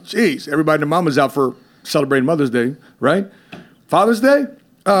 Oh, geez, everybody and their mama's out for celebrating Mother's Day, right? Father's Day?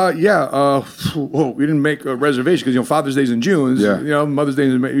 We didn't make a reservation because Father's Day's in June. Yeah. Mother's Day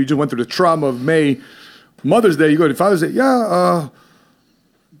is in May. You just went through the trauma of May. Mother's Day, you go to Father's Day. Yeah,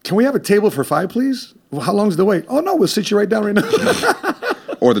 can we have a table for 5, please? Well, how long's the wait? Oh, no, we'll sit you right down right now.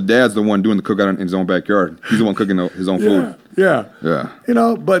 Or the dad's the one doing the cookout in his own backyard. He's the one cooking his own food. Yeah. Yeah.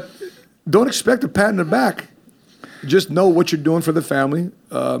 But don't expect a pat in the back. Just know what you're doing for the family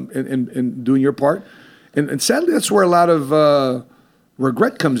and doing your part. And sadly, that's where a lot of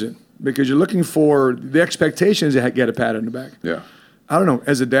regret comes in because you're looking for the expectations to get a pat on the back. Yeah. I don't know.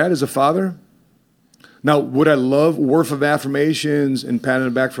 As a dad, as a father, now, would I love worth of affirmations and pat on the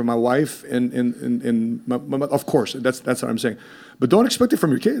back from my wife? And my, of course, that's what I'm saying. But don't expect it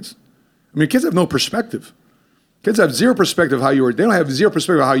from your kids. I mean, kids have no perspective. Kids have zero perspective of how you were. They don't have zero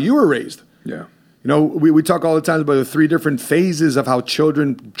perspective of how you were raised. Yeah. You know, we talk all the time about the 3 different phases of how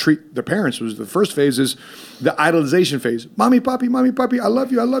children treat their parents. The first phase is the idolization phase. Mommy, papi, I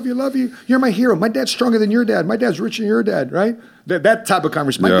love you, I love you, I love you. You're my hero. My dad's stronger than your dad. My dad's richer than your dad, right? That type of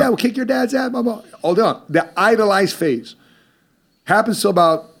conversation. My dad will kick your dad's ass. Blah, blah. Hold on. The idolized phase happens till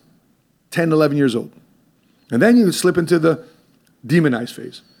about 10, 11 years old. And then you slip into the demonized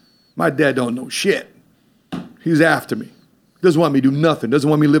phase. My dad don't know shit. He's after me. Doesn't want me to do nothing. Doesn't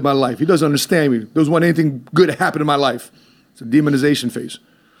want me to live my life. He doesn't understand me. Doesn't want anything good to happen in my life. It's a demonization phase.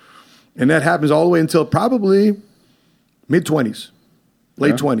 And that happens all the way until probably mid-20s,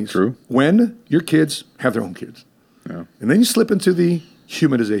 late 20s. True. When your kids have their own kids. Yeah. And then you slip into the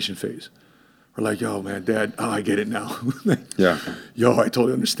humanization phase. We're like, yo, man, Dad, I get it now. Yeah. Yo, I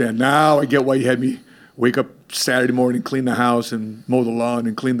totally understand. Now I get why you had me wake up Saturday morning, clean the house and mow the lawn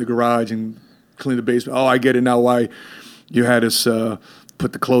and clean the garage and clean the basement. Oh, I get it now why you had us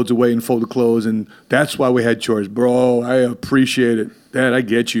put the clothes away and fold the clothes, and that's why we had chores. Bro, I appreciate it. Dad, I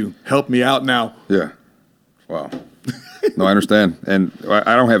get you. Help me out now. Yeah. Wow. No, I understand. And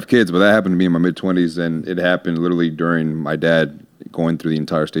I don't have kids, but that happened to me in my mid-20s, and it happened literally during my dad going through the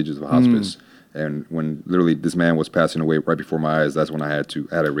entire stages of hospice. And when literally this man was passing away right before my eyes, that's when I had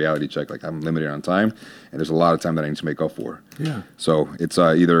a reality check. Like, I'm limited on time, and there's a lot of time that I need to make up for. Yeah. So it's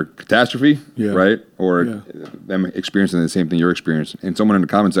either catastrophe, right, or them experiencing the same thing you're experiencing. And someone in the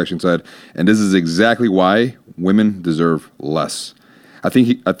comment section said, and this is exactly why women deserve less. I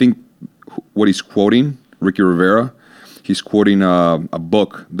think what he's quoting, Ricky Rivera, he's quoting a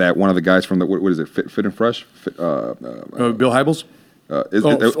book that one of the guys from the, what is it, Fit and Fresh? Bill Hybels? Fit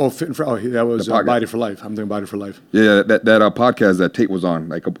and Fresh. Oh, that was Body for Life. I'm doing Body for Life. Yeah, that podcast that Tate was on,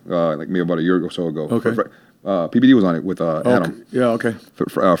 like maybe about a year or so ago. Okay. PBD was on it with Adam. Yeah, okay.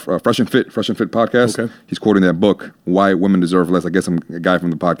 Fresh and Fit podcast. Okay. He's quoting that book, Why Women Deserve Less. I guess a guy from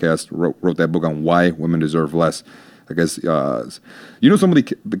the podcast wrote that book on why women deserve less. I guess, some of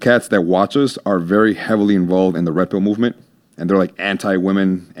the cats that watch us are very heavily involved in the Red Pill movement. And they're like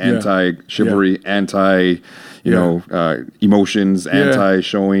anti-women, anti-chivalry, emotions,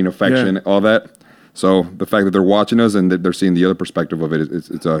 anti-showing affection, all that. So the fact that they're watching us and that they're seeing the other perspective of it,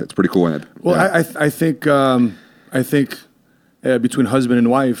 it's pretty cool. Well, I think between husband and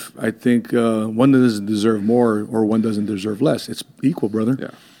wife, I think one doesn't deserve more or one doesn't deserve less. It's equal, brother.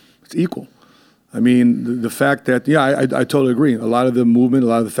 Yeah, it's equal. I mean, the fact that, I totally agree. A lot of the movement, a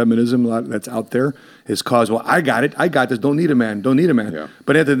lot of the feminism, a lot that's out there is caused, well, I got this, don't need a man. Yeah.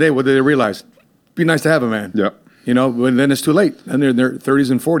 But at the end of the day, what do they realize? Be nice to have a man. Yeah. But then it's too late. And they're in their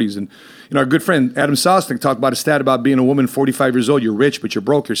 30s and 40s. And, our good friend Adam Sosnick talked about a stat about being a woman 45 years old. You're rich, but you're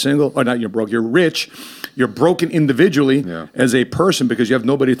broke. You're single. Or not you're broke. You're rich. You're broken individually as a person because you have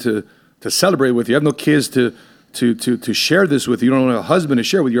nobody to celebrate with. You have no kids to share this with. You don't have a husband to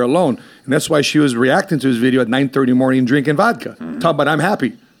share with. You're alone. And that's why she was reacting to his video at 9:30 in the morning drinking vodka. Talking about, I'm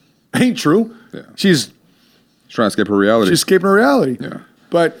happy. Ain't true. Yeah. She's trying to escape her reality. She's escaping her reality. Yeah.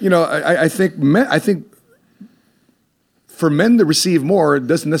 But, I think for men to receive more, it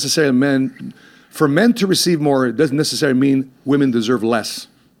doesn't necessarily mean women deserve less.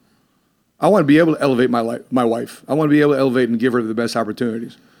 I want to be able to elevate my wife. I want to be able to elevate and give her the best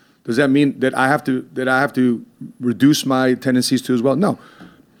opportunities. Does that mean that I have to reduce my tendencies to as well? No.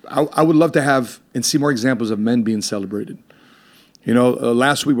 I would love to have and see more examples of men being celebrated.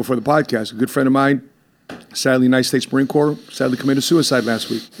 Last week before the podcast, a good friend of mine, sadly United States Marine Corps, sadly committed suicide last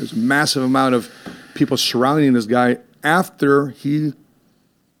week. There's a massive amount of people surrounding this guy after he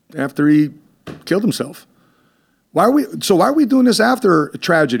killed himself. Why are we doing this after a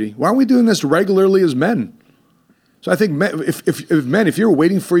tragedy? Why aren't we doing this regularly as men? So I think men, if you're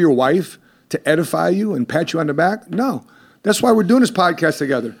waiting for your wife to edify you and pat you on the back, no. That's why we're doing this podcast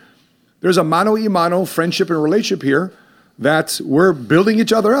together. There's a mano-a-mano friendship and relationship here that we're building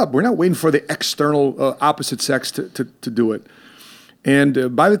each other up. We're not waiting for the external opposite sex to do it.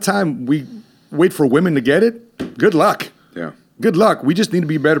 And by the time we wait for women to get it, good luck. Yeah. Good luck. We just need to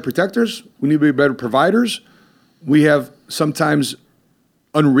be better protectors. We need to be better providers. We have sometimes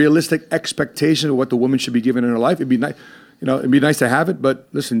unrealistic expectation of what the woman should be given in her life. It'd be nice, it'd be nice to have it, but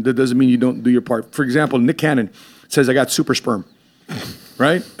listen, that doesn't mean you don't do your part. For example, Nick Cannon says, I got super sperm,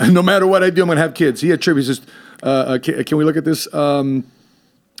 right? And no matter what I do, I'm going to have kids. He attributes this. Can we look at this? Jordan,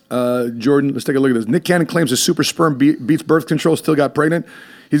 let's take a look at this. Nick Cannon claims his super sperm beats birth control, still got pregnant.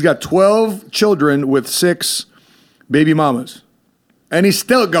 He's got 12 children with 6 baby mamas, and he's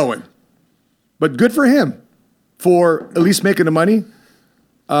still going. But good for him for at least making the money.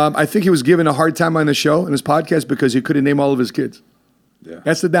 I think he was given a hard time on the show and his podcast because he couldn't name all of his kids. Yeah.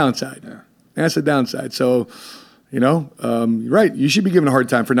 That's the downside. Yeah. That's the downside. So, You're right. You should be given a hard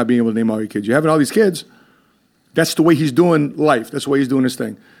time for not being able to name all your kids. You're having all these kids. That's the way he's doing life. That's the way he's doing his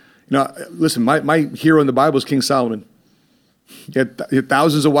thing. Listen, my hero in the Bible is King Solomon. He had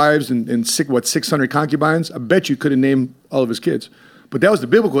thousands of wives and 600 concubines. I bet you couldn't name all of his kids. But that was the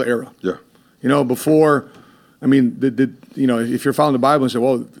biblical era. Yeah. Before, if you're following the Bible and say,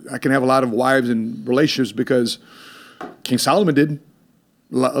 well, I can have a lot of wives and relationships because King Solomon did.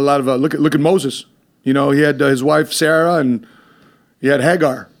 A lot of look at Moses. He had his wife Sarah and he had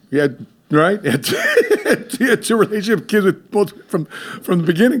Hagar. He had right. He had 2 relationship kids with both from the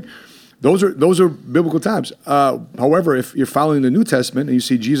beginning. Those are biblical times. However, if you're following the New Testament and you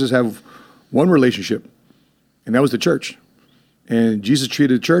see Jesus have one relationship, and that was the church. And Jesus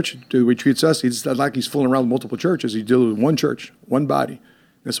treated the church the way he treats us. It's not like he's fooling around with multiple churches. He deals with one church, one body.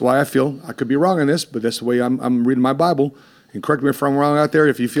 That's why I feel, I could be wrong on this, but that's the way I'm reading my Bible. And correct me if I'm wrong out there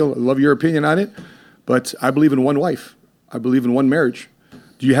if you feel, I love your opinion on it. But I believe in one wife. I believe in one marriage.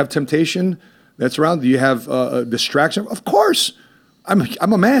 Do you have temptation that's around? Do you have a distraction? Of course.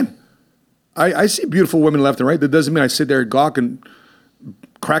 I'm a man. I see beautiful women left and right. That doesn't mean I sit there and gawk and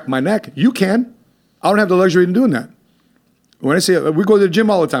crack my neck. You can. I don't have the luxury of doing that. When I say we go to the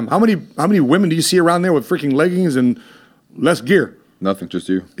gym all the time, how many women do you see around there with freaking leggings and less gear? Nothing, just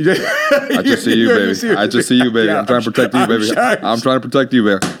you. I just see you, baby. I just see you, baby. I'm trying to protect you, baby. I'm trying to protect you,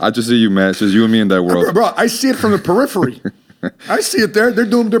 baby. I just see you, man. It's just you and me in that world. Bro, I see it from the periphery. I see it there. They're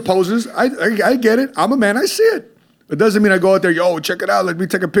doing their poses. I get it. I'm a man. I see it. It doesn't mean I go out there, yo, check it out. Let me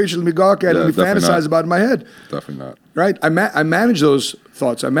take a picture. Let me gawk at it. Let me fantasize about it in my head. Definitely not. Right? I manage those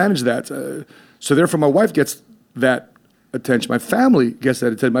thoughts. I manage that. So therefore, my wife gets that attention. My family gets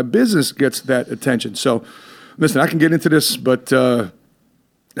that attention. My business gets that attention. So, listen, I can get into this, but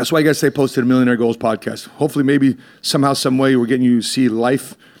that's why I got to stay posted to the Millionaire Goals podcast. Hopefully, maybe somehow, some way, we're getting you to see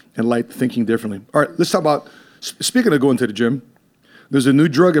life and life thinking differently. All right, let's talk about, speaking of going to the gym, there's a new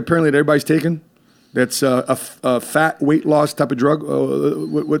drug apparently that everybody's taking. That's a fat weight loss type of drug.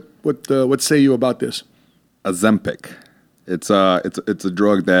 What say you about this? Ozempic. It's a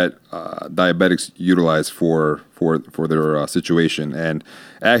drug that diabetics utilize for their situation. And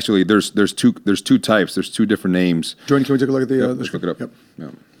actually, there's two types. There's 2 different names. Jordan, can we take a look at the? Let's look it up. Yep.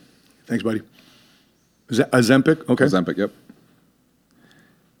 Yep. Thanks, buddy. Is that Ozempic? Okay. Ozempic. Yep.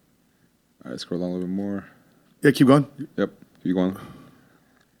 All right, scroll down a little bit more. Yeah, keep going. Yep. Keep going.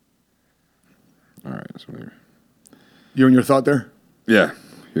 All right. So you and your thought there? Yeah.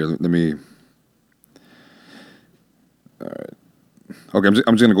 Here, let me. All right. Okay, I'm just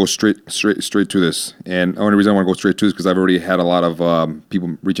going to go straight to this. And the only reason I want to go straight to this is because I've already had a lot of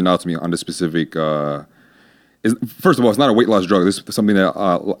people reaching out to me on this specific. First of all, it's not a weight loss drug. This is something that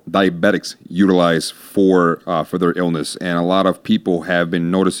diabetics utilize for their illness. And a lot of people have been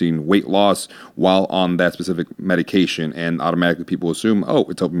noticing weight loss while on that specific medication. And automatically people assume, oh,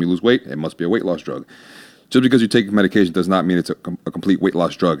 it's helping me lose weight. It must be a weight loss drug. Just because you take medication does not mean it's a complete weight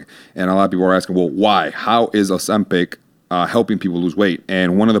loss drug. And a lot of people are asking, well, why? How is Ozempic helping people lose weight?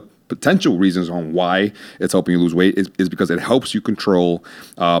 And one of the potential reasons on why it's helping you lose weight is because it helps you control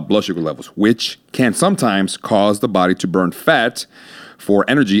blood sugar levels, which can sometimes cause the body to burn fat for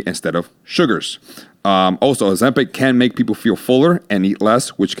energy instead of sugars. Also, Ozempic can make people feel fuller and eat less,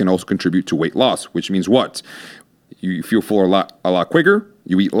 which can also contribute to weight loss, which means what? You feel fuller a lot quicker.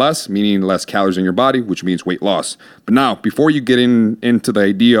 You eat less, meaning less calories in your body, which means weight loss. But now, before you get into the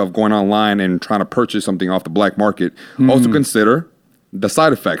idea of going online and trying to purchase something off the black market, also consider the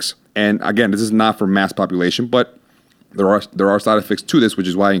side effects. And again, this is not for mass population, but there are side effects to this, which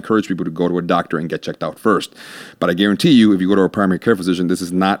is why I encourage people to go to a doctor and get checked out first. But I guarantee you, if you go to a primary care physician, this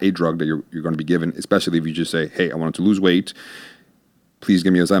is not a drug that you're going to be given, especially if you just say, hey, I want to lose weight, please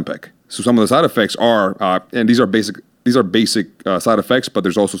give me Ozempic. So some of the side effects are, and these are basic side effects, but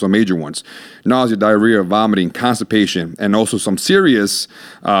there's also some major ones. Nausea, diarrhea, vomiting, constipation, and also some serious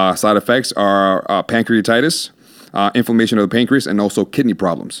side effects are pancreatitis, inflammation of the pancreas, and also kidney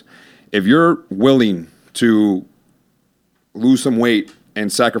problems. If you're willing to lose some weight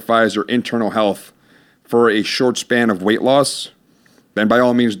and sacrifice your internal health for a short span of weight loss, then by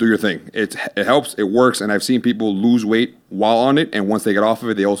all means do your thing. It helps, it works, and I've seen people lose weight while on it, and once they get off of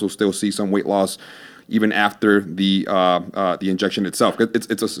it, they also still see some weight loss even after the injection itself.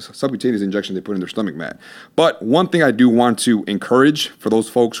 It's a subcutaneous injection they put in their stomach, Matt. But one thing I do want to encourage for those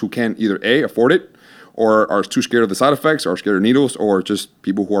folks who can't either A, afford it, or are too scared of the side effects, or scared of needles, or just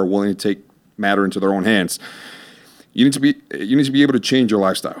people who are willing to take matter into their own hands, you need to be able to change your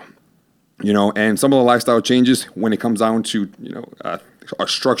lifestyle. And some of the lifestyle changes when it comes down to, a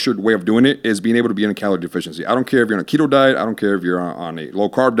structured way of doing it is being able to be in a calorie deficiency. I don't care if you're on a keto diet. I don't care if you're on a low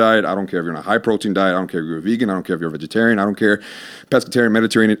carb diet. I don't care if you're on a high protein diet. I don't care if you're a vegan. I don't care if you're a vegetarian. I don't care pescatarian,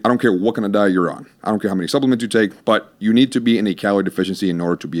 Mediterranean. I don't care what kind of diet you're on. I don't care how many supplements you take, but you need to be in a calorie deficiency in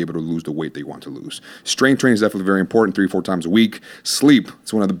order to be able to lose the weight that you want to lose. Strength training is definitely very important, 3-4 times a week. Sleep,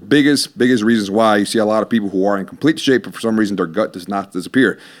 it's one of the biggest reasons why you see a lot of people who are in complete shape, but for some reason their gut does not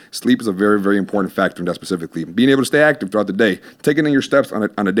disappear. Sleep is a very, very important factor in that specifically. Being able to stay active throughout the day, taking in your steps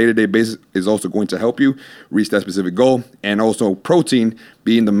on a day-to-day basis is also going to help you reach that specific goal. And also protein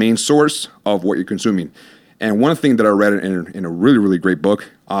being the main source of what you're consuming. And one thing that I read in a really, really great book,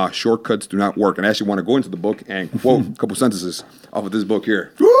 shortcuts do not work. And I actually want to go into the book and quote a couple sentences off of this book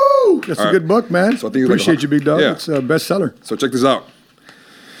here. Woo! That's a good book, man. So I think Appreciate you, big dog. Yeah. It's a bestseller. So check this out.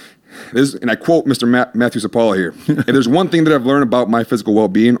 And I quote Mr. Matthew Sapala here. If there's one thing that I've learned about my physical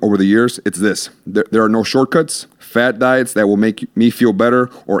well-being over the years, it's this. There are no shortcuts, fat diets that will make me feel better,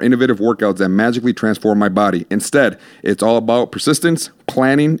 or innovative workouts that magically transform my body. Instead, it's all about persistence,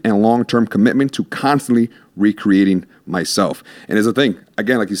 planning, and long-term commitment to constantly recreating myself. And there's a thing,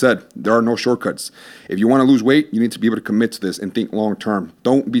 again, like you said, there are no shortcuts. If you want to lose weight, you need to be able to commit to this and think long-term.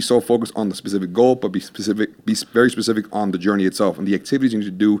 Don't be so focused on the specific goal, but be very specific on the journey itself and the activities you need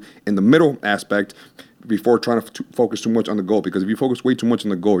to do in the middle aspect before trying to focus too much on the goal. Because if you focus way too much on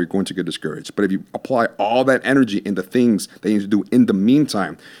the goal, you're going to get discouraged. But if you apply all that energy in the things that you need to do in the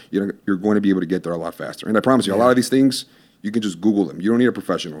meantime, you're going to be able to get there a lot faster. And I promise you, a lot of these things, you can just Google them. You don't need a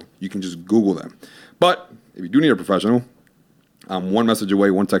professional. You can just Google them. But if you do need a professional, I'm one message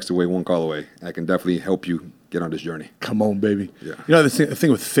away, one text away, one call away. And I can definitely help you get on this journey. Come on, baby. Yeah. You know, the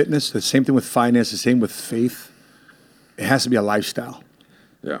thing with fitness, the same thing with finance, the same with faith, it has to be a lifestyle.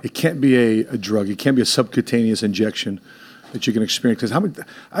 Yeah. It can't be a drug. It can't be a subcutaneous injection that you can experience.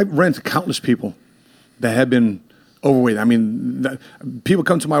 Because I ran into countless people that have been overweight. I mean, people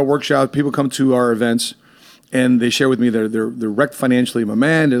come to my workshop, people come to our events, and they share with me they're wrecked financially. My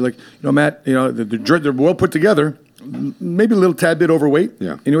man, they're like, Matt, they're well put together, maybe a little tad bit overweight.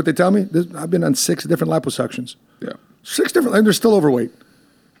 Yeah. You know what they tell me? I've been on 6 different liposuctions. Yeah. 6 different, and they're still overweight.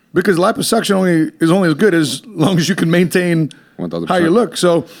 Because liposuction is only as good as long as you can maintain 1,000%. how you look.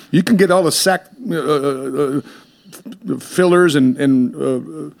 So you can get all the sac fillers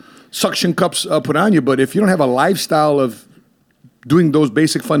and suction cups put on you, but if you don't have a lifestyle of doing those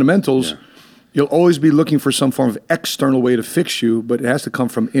basic fundamentals, you'll always be looking for some form of external way to fix you, but it has to come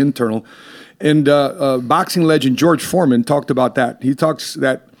from internal. And boxing legend George Foreman talked about that. He talks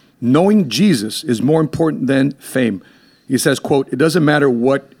that knowing Jesus is more important than fame. He says, quote, "It doesn't matter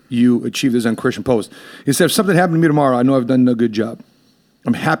what you achieve." This on Christian Post. He said, "If something happened to me tomorrow, I know I've done a good job.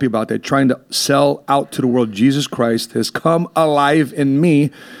 I'm happy about that. Trying to sell out to the world Jesus Christ has come alive in me."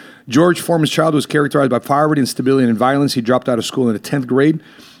 George Foreman's childhood was characterized by poverty, instability, and violence. He dropped out of school in the 10th grade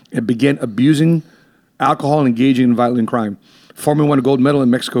and began abusing alcohol and engaging in violent crime. Foreman won a gold medal in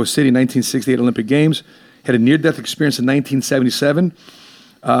Mexico City in 1968 Olympic Games, had a near-death experience in 1977.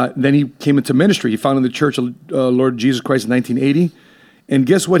 Then he came into ministry. He founded the Church of Lord Jesus Christ in 1980. And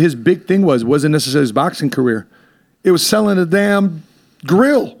guess what his big thing was? It wasn't necessarily his boxing career. It was selling a damn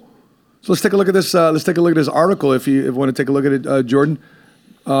grill. So let's take a look at this. Let's take a look at this article if you want to take a look at it, Jordan.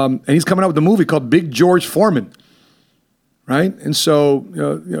 And he's coming out with a movie called Big George Foreman. Right? And so,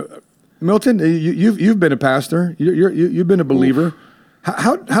 Milton, you've been a pastor. You've been a believer.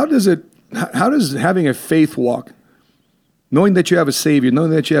 How does having a faith walk, knowing that you have a Savior,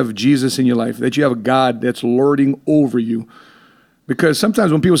 knowing that you have Jesus in your life, that you have a God that's lording over you? Because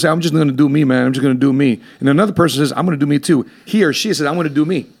sometimes when people say, "I'm just going to do me, man, I'm just going to do me," and another person says, "I'm going to do me too," he or she says, "I'm going to do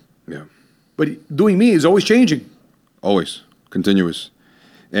me." Yeah. But doing me is always changing. Always. Continuous.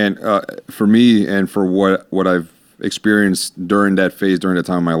 And for me and for what I've experienced during that phase, during that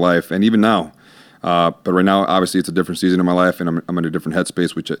time of my life, and even now, but right now, obviously, it's a different season in my life, and I'm in a different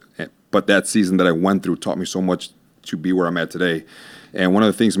headspace, but that season that I went through taught me so much to be where I'm at today. And one of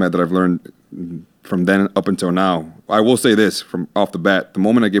the things, Matt, that I've learned from then up until now, I will say this from off the bat: the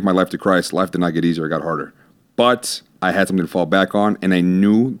moment I gave my life to Christ, life did not get easier; it got harder. But I had something to fall back on, and I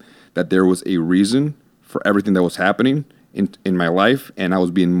knew that there was a reason for everything that was happening in my life, and I was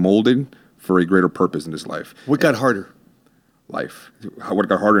being molded for a greater purpose in this life. What got harder? Life. What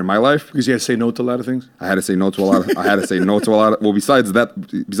got harder in my life? Because you had to say no to a lot of things? I had to say no to a lot of, well, besides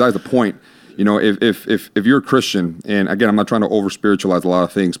the point, if you're a Christian, and again, I'm not trying to over-spiritualize a lot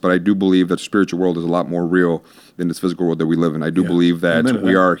of things, but I do believe that the spiritual world is a lot more real than this physical world that we live in. I do believe that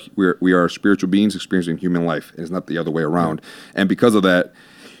we are spiritual beings experiencing human life, and it's not the other way around. And because of that,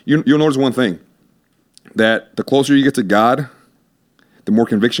 you'll notice one thing, that the closer you get to God, the more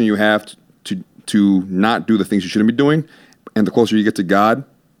conviction you have to not do the things you shouldn't be doing, and the closer you get to God,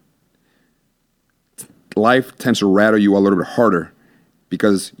 life tends to rattle you a little bit harder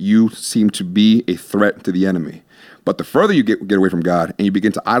because you seem to be a threat to the enemy. But the further you get away from God and you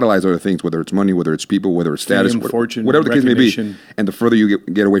begin to idolize other things, whether it's money, whether it's people, whether it's status, fame, fortune, whatever the case may be, recognition. and the further you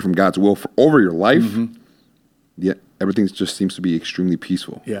get away from God's will over your life, yeah, everything just seems to be extremely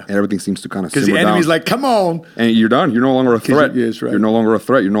peaceful. Yeah. And everything seems to kind of Because simmer the enemy's down. like, come on. And you're done. You're no longer a threat. Yes, right. You're no longer a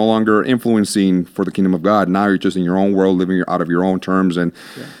threat. You're no longer influencing for the kingdom of God. Now you're just in your own world, living out of your own terms. And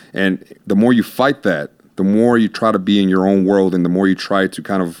the more you fight that, the more you try to be in your own world and the more you try to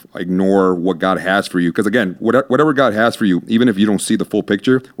kind of ignore what God has for you. Because again, whatever God has for you, even if you don't see the full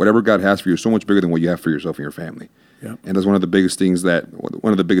picture, whatever God has for you is so much bigger than what you have for yourself and your family. Yeah. And that's one of the biggest things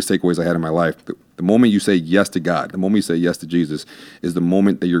one of the biggest takeaways I had in my life. The moment you say yes to God, the moment you say yes to Jesus is the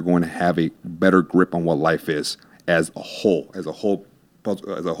moment that you're going to have a better grip on what life is as a whole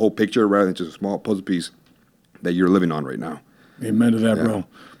picture rather than just a small puzzle piece that you're living on right now. Amen to that, bro.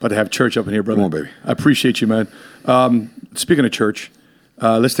 About to have church up in here, brother. Come on, baby. I appreciate you, man. Speaking of church,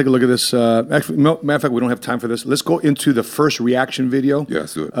 let's take a look at this. Actually, matter of fact, we don't have time for this. Let's go into the first reaction video. Yeah,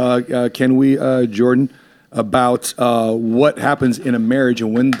 let's do it. Can we, Jordan, about what happens in a marriage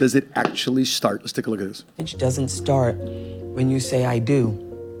and when does it actually start? Let's take a look at this. Marriage doesn't start when you say, I do.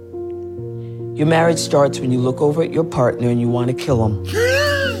 Your marriage starts when you look over at your partner and you want to kill them.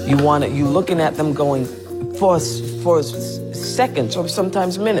 You're looking at them going, for seconds or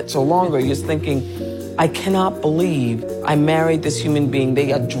sometimes minutes or longer, you're thinking, I cannot believe I married this human being.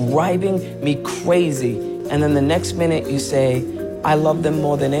 They are driving me crazy. And then the next minute you say, I love them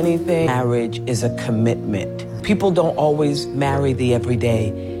more than anything. Marriage is a commitment. People don't always marry the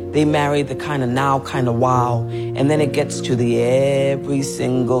everyday. They marry the kind of now, kind of wow. And then it gets to the every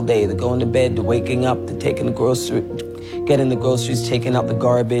single day. They're going to bed, they're waking up, they're getting the groceries, taking out the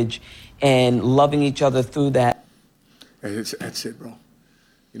garbage, and loving each other through that. That's it, bro.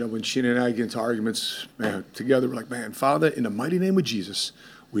 You know, when Sheena and I get into arguments, man, together, we're like, man, Father, in the mighty name of Jesus,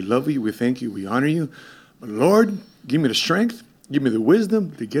 we love you, we thank you, we honor you. But Lord, give me the strength, give me the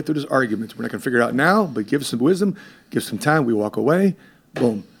wisdom to get through this argument. We're not going to figure it out now, but give us some wisdom, give some time, we walk away,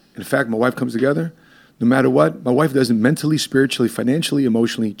 boom. In fact, my wife comes together. No matter what, my wife doesn't mentally, spiritually, financially,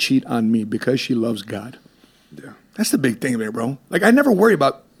 emotionally cheat on me because she loves God. Yeah. That's the big thing there, bro. Like, I never worry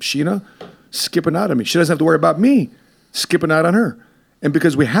about Sheena skipping out on me. She doesn't have to worry about me skipping out on her. And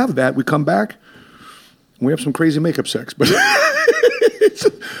because we have that, we come back and we have some crazy makeup sex. But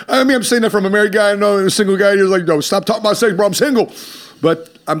I mean, I'm saying that from a married guy. I know a single guy. You're like, no, stop talking about sex, bro. I'm single.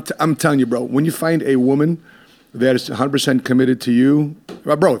 But I'm telling you, bro, when you find a woman that is 100% committed to you,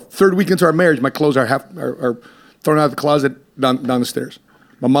 bro, third week into our marriage, my clothes are thrown out of the closet down the stairs.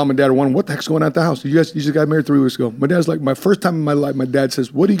 My mom and dad are wondering, what the heck's going on at the house? You just got married 3 weeks ago. My dad's like, my first time in my life, my dad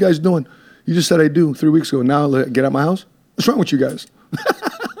says, what are you guys doing? You just said I do 3 weeks ago. Now get out of my house? What's wrong with you guys?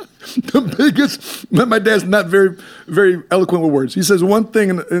 The biggest, my dad's not very, very eloquent with words. He says one thing,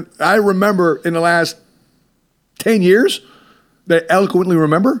 and I remember in the last 10 years that I eloquently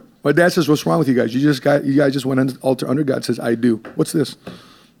remember. My dad says, what's wrong with you guys? You guys just went on the altar under God. Says, I do. What's this?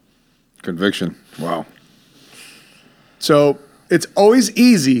 Conviction. Wow. So it's always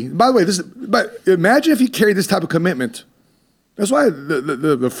easy. By the way, but imagine if you carry this type of commitment. That's why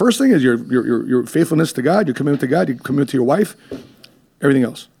the first thing is your faithfulness to God, your commitment to God, your commitment to your wife, everything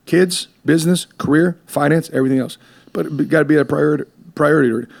else. Kids, business, career, finance, everything else. But it got to be a priority.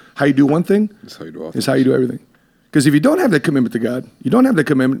 How you do one thing That's how you do all is how you do everything. Because if you don't have that commitment to God, you don't have that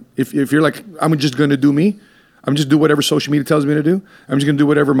commitment. If you're like, I'm just going to do me, I'm just do whatever social media tells me to do. I'm just going to do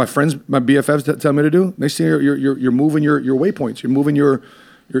whatever my friends, my BFFs tell me to do. Next thing you're moving your waypoints. You're moving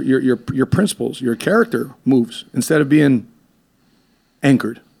your principles. Your character moves instead of being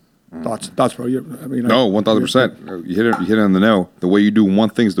anchored. Thoughts, bro. No, 1,000%. You hit it on the nail. The way you do one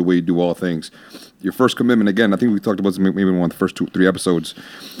thing is the way you do all things. Your first commitment, again, I think we talked about this maybe in one of the first 2-3 episodes.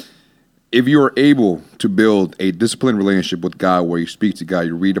 If you are able to build a disciplined relationship with God where you speak to God,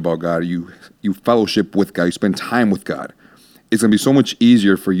 you read about God, you fellowship with God, you spend time with God, it's going to be so much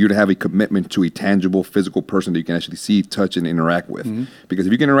easier for you to have a commitment to a tangible, physical person that you can actually see, touch, and interact with. Mm-hmm. Because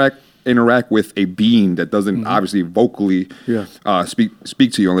if you can interact with a being that doesn't obviously vocally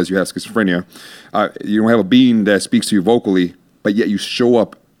speak to you unless you have schizophrenia, you don't have a being that speaks to you vocally, but yet you show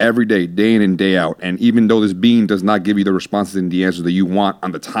up every day, day in and day out. And even though this being does not give you the responses and the answers that you want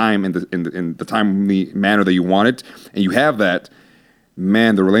on the time and in the timely manner that you want it, and you have that,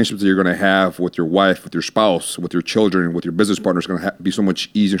 man, the relationships that you're going to have with your wife, with your spouse, with your children, with your business partner is going to be so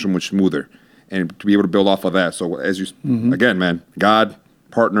much easier, so much smoother. And to be able to build off of that. So as you, again, man, God,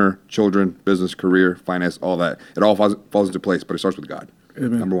 partner, children, business, career, finance, all that. It all falls into place, but it starts with God.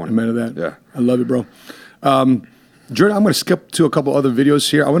 Amen. Number one. Amen to that. Yeah. I love it, bro. Jordan, I'm going to skip to a couple other videos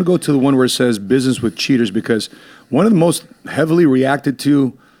here. I want to go to the one where it says business with cheaters, because one of the most heavily reacted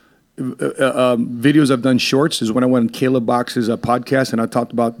to videos I've done shorts is when I went on Caleb Box's podcast, and I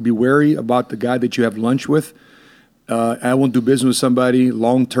talked about be wary about the guy that you have lunch with. I won't do business with somebody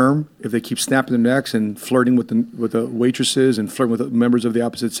long term if they keep snapping their necks and flirting with the waitresses and flirting with members of the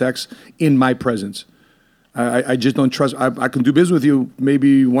opposite sex in my presence. I just don't trust. I can do business with you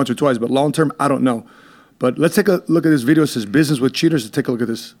maybe once or twice, but long term, I don't know. But let's take a look at this video. It says business with cheaters. Let's take a look at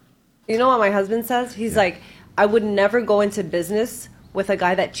this. You know what my husband says? He's like, I would never go into business with a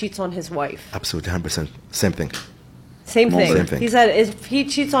guy that cheats on his wife. Absolutely, 100%. Same thing. Same thing. Same thing. He said if he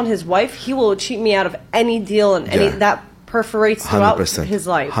cheats on his wife, he will cheat me out of any deal and any that perforates throughout 100%, his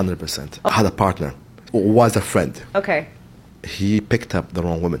life. 100%. I had a partner, was a friend. Okay. He picked up the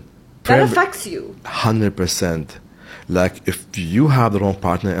wrong woman. That affects you. 100%. Like, if you have the wrong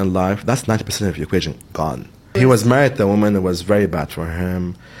partner in life, that's 90% of your equation gone. He was married to a woman that was very bad for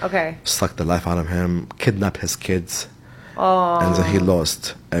him. Okay. Sucked the life out of him, kidnapped his kids. Oh. And then he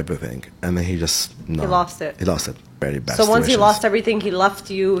lost everything. And then he just, no. He lost it. He lost it. Very bad So once he situations. lost everything, he left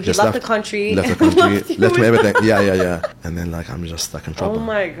you. He left the country. Left the country. Left me everything. Yeah. And then, like, I'm just stuck in trouble. Oh,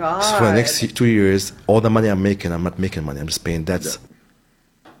 my God. So for the next 2 years, all the money I'm making, I'm not making money. I'm just paying debts.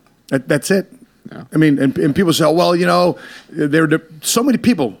 That's it. Yeah. I mean, and people say, oh, well, you know, there are so many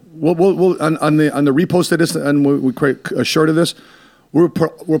people. We'll on the repost of this, and we create a short of this. We'll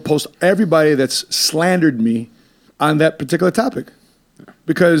post everybody that's slandered me on that particular topic,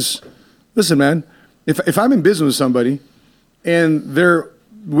 because listen, man, if I'm in business with somebody and they're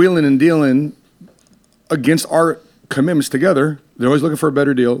wheeling and dealing against our commitments together, they're always looking for a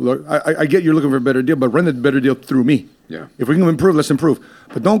better deal. Look, I get you're looking for a better deal, but run the better deal through me. Yeah. If we can improve, let's improve.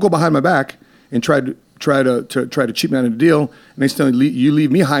 But don't go behind my back and try to cheat me out of a deal, and next time you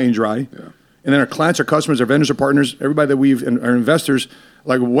leave me high and dry. Yeah. And then our clients, our customers, our vendors, our partners, everybody that and our investors,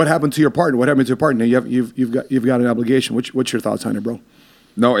 like, what happened to your partner? What happened to your partner? You've got an obligation. What's your thoughts on it, bro?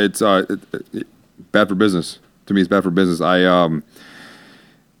 No, it's bad for business. To me, it's bad for business.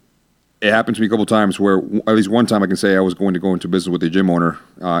 It happened to me a couple of times where, at least one time, I can say I was going to go into business with a gym owner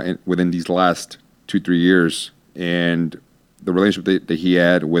within these last 2-3 years, and the relationship that he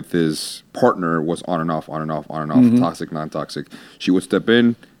had with his partner was on and off, mm-hmm. Toxic, non-toxic. She would step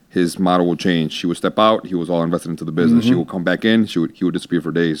in, his model would change. She would step out, he was all invested into the business. Mm-hmm. She would come back in, he would disappear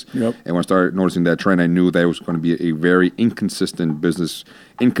for days. Yep. And when I started noticing that trend, I knew that it was going to be a very inconsistent business,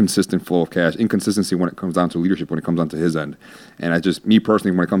 inconsistent flow of cash, inconsistency when it comes down to leadership, when it comes down to his end. And me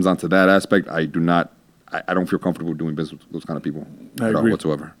personally, when it comes down to that aspect, I don't feel comfortable doing business with those kind of people at all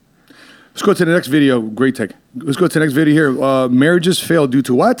whatsoever. Let's go to the next video. Great take. Let's go to the next video here. Marriages fail due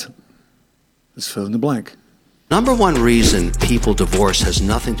to what? Let's fill in the blank. Number one reason people divorce has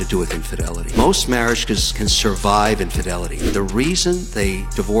nothing to do with infidelity. Most marriages can survive infidelity. The reason they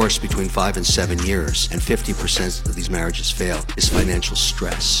divorce between 5 and 7 years, and 50% of these marriages fail, is financial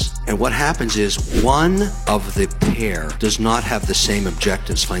stress. And what happens is one of the pair does not have the same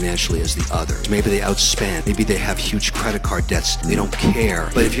objectives financially as the other. Maybe they outspend. Maybe they have huge credit card debts. They don't care.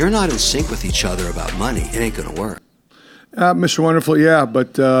 But if you're not in sync with each other about money, it ain't going to work. Mr. Wonderful, yeah,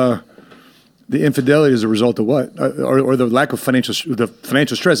 but the infidelity is a result of what? Or the lack of financial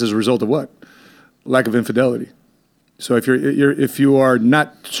stress is a result of what? Lack of infidelity. So if you are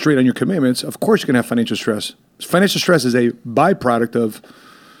not straight on your commitments, of course you're going to have financial stress. Financial stress is a byproduct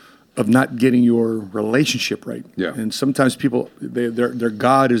of not getting your relationship right. Yeah. And sometimes people, their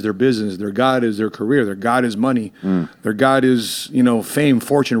God is their business, their God is their career, their God is money, their God is, fame,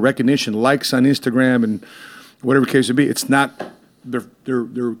 fortune, recognition, likes on Instagram, and whatever the case would be. It's not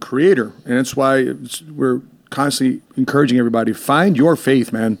their creator. And that's why we're constantly encouraging everybody, find your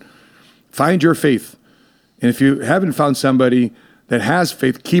faith, man. Find your faith. And if you haven't found somebody that has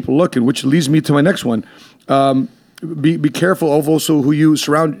faith, keep looking, which leads me to my next one. Be careful of also who you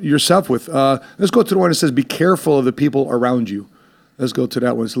surround yourself with. Let's go to the one that says, be careful of the people around you. Let's go to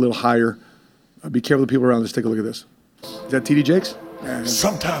that one. It's a little higher. Be careful of the people around. Let's take a look at this. Is that TD Jakes?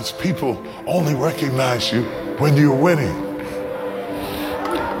 Sometimes people only recognize you when you're winning.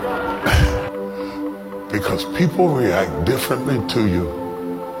 Because people react differently to you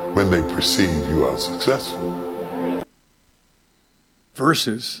when they perceive you as successful.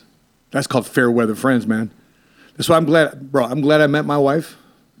 Versus, that's called fair weather friends, man. That's why I'm glad I met my wife.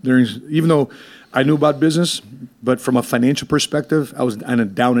 Even though I knew about business, but from a financial perspective, I was in a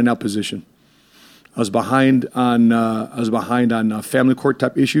down and out position. I was behind on family court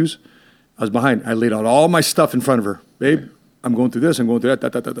type issues. I was behind. I laid out all my stuff in front of her. Babe, I'm going through this. I'm going through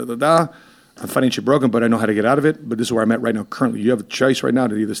that. I'm financially broken, but I know how to get out of it. But this is where I'm at right now currently. You have a choice right now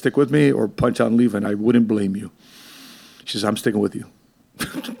to either stick with me or punch out and leave, and I wouldn't blame you. She says, I'm sticking with you.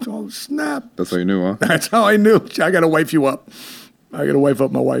 Oh, snap. That's how you knew, huh? That's how I knew. I got to wife you up. I got to wife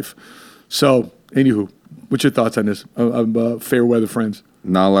up my wife. So, anywho, what's your thoughts on this? Fair weather friends.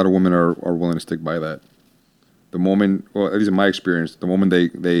 Not a lot of women are willing to stick by that. The moment, well, at least in my experience, the moment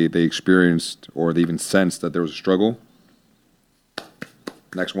they experienced or they even sensed that there was a struggle,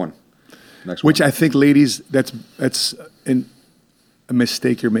 next one. Which I think, ladies, that's a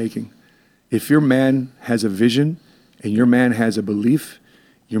mistake you're making. If your man has a vision and your man has a belief,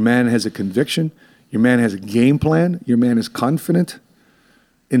 your man has a conviction, your man has a game plan, your man is confident,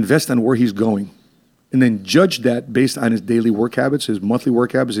 invest on where he's going. And then judge that based on his daily work habits, his monthly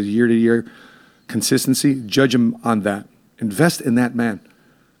work habits, his year-to-year consistency. Judge him on that. Invest in that man.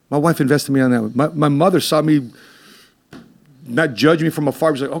 My wife invested in me on that. My mother saw me not judge me from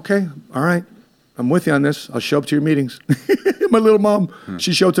afar. She was like, okay, all right, I'm with you on this. I'll show up to your meetings. My little mom,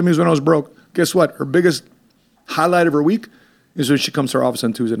 she showed to me when I was broke. Guess what? Her biggest highlight of her week is when she comes to our office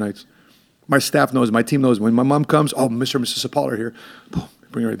on Tuesday nights. My staff knows, my team knows. When my mom comes, oh, Mr. and Mrs. Sapal are here. Boom,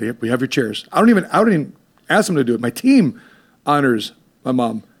 bring her right there. We have your chairs. I don't even ask them to do it. My team honors my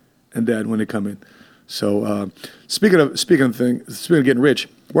mom and dad when they come in. So speaking of getting rich,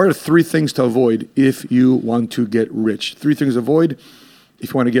 what are 3 things to avoid if you want to get rich? 3 things to avoid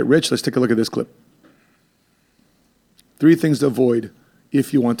if you want to get rich. Let's take a look at this clip. 3 things to avoid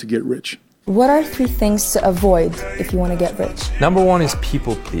if you want to get rich. What are 3 things to avoid if you want to get rich? Number 1 is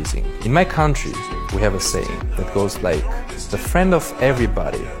people pleasing. In my country, we have a saying that goes like, the friend of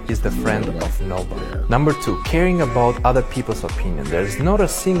everybody is the friend of nobody. Number 2, caring about other people's opinion. There's not a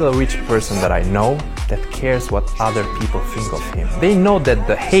single rich person that I know that cares what other people think of him. They know that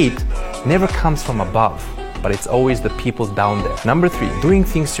the hate never comes from above, but it's always the people down there. Number 3, doing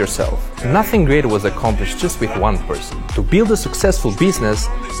things yourself. Nothing great was accomplished just with one person. To build a successful business,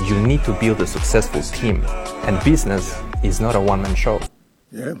 you need to build a successful team. And business is not a one-man show.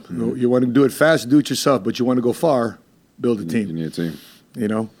 Yeah, you want to do it fast, do it yourself, but you want to go far, build a team. You need a team. You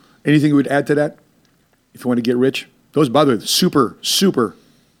know? Anything you would add to that if you want to get rich? Those, by the way, super, super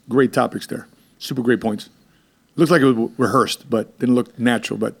great topics there. Super great points. Looks like it was rehearsed, but didn't look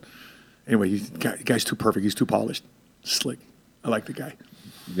natural, but anyway, the guy's too perfect. He's too polished. Slick. I like the guy.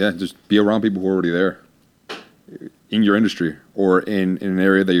 Yeah, just be around people who are already there in your industry or in an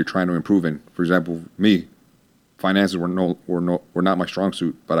area that you're trying to improve in. For example, me, finances were not my strong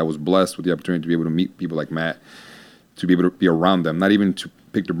suit, but I was blessed with the opportunity to be able to meet people like Matt, to be able to be around them, not even to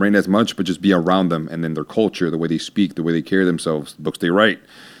pick their brain as much, but just be around them, and then their culture, the way they speak, the way they carry themselves, the books they write,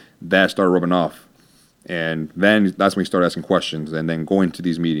 that started rubbing off. And then that's when we start asking questions, and then going to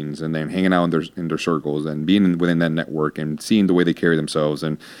these meetings, and then hanging out in their circles, and being within that network, and seeing the way they carry themselves,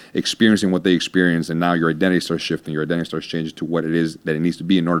 and experiencing what they experience. And now your identity starts shifting. Your identity starts changing to what it is that it needs to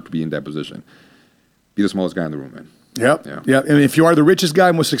be in order to be in that position. Be the smallest guy in the room, man. Yep. Yeah. And if you are the richest guy,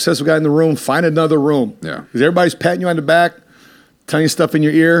 most successful guy in the room, find another room. Yeah. Because everybody's patting you on the back, telling you stuff in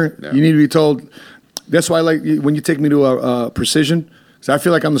your ear. Yeah. You need to be told. That's why I like when you take me to a Precision, because I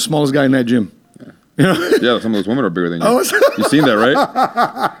feel like I'm the smallest guy in that gym. You know? Yeah, some of those women are bigger than you. You've seen that, right?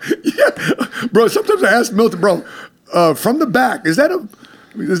 Yeah. Bro, sometimes I ask Milton, from the back, is that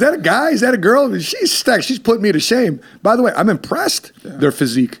a guy? Is that a girl? She's stacked. She's putting me to shame. By the way, I'm impressed. Yeah. Their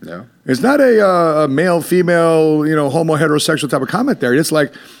physique. Yeah. It's not a male, female, homo, heterosexual type of comment there. It's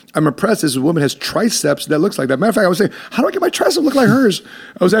like, I'm impressed this woman has triceps that looks like that. Matter of fact, I was saying, how do I get my triceps look like hers?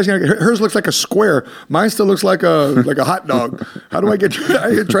 I was asking, hers looks like a square. Mine still looks like a hot dog. How do I get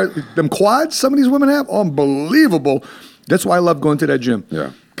them quads some of these women have? Unbelievable. That's why I love going to that gym.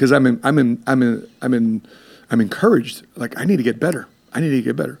 Yeah. Because I'm encouraged. Like, I need to get better.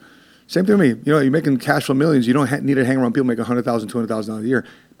 Same thing with me. You're making cash flow millions. You don't need to hang around people making $100,000, $200,000 a year.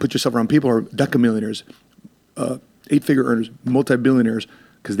 Put yourself around people who are decamillionaires, 8-figure earners, multi-billionaires,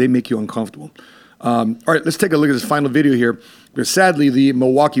 because they make you uncomfortable. All right, let's take a look at this final video here. Because sadly, the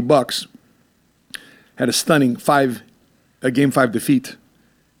Milwaukee Bucks had a stunning Game 5 defeat,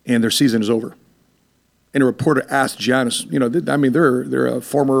 and their season is over. And a reporter asked Giannis, they're a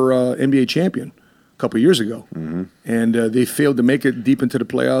former NBA champion a couple of years ago. Mm-hmm. And they failed to make it deep into the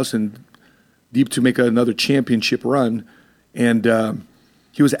playoffs and deep to make another championship run. And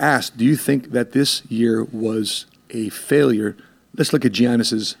he was asked, do you think that this year was a failure? Let's look at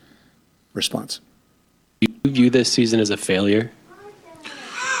Giannis's response. Do you view this season as a failure?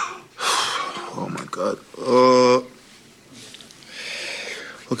 Oh, my God.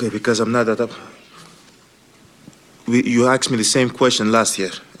 Okay, because I'm not that up. You asked me the same question last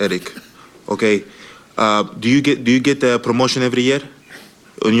year, Eric. Okay. Do you get the promotion every year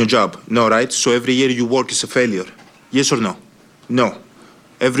on your job? No, right? So every year you work is a failure. Yes or no? No.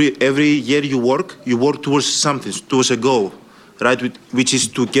 Every year you work towards something, towards a goal, right? Which is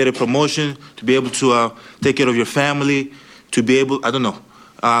to get a promotion, to be able to take care of your family, to be able,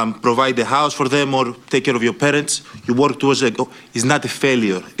 provide the house for them or take care of your parents. You work towards a goal. It's not a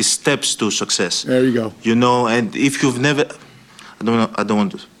failure. It's steps to success. There you go. You know, and if you've never, I don't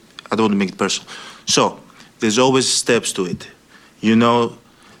want to make it personal. So there's always steps to it. You know,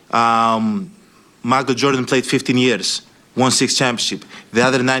 Michael Jordan played 15 years, won 6 championships. The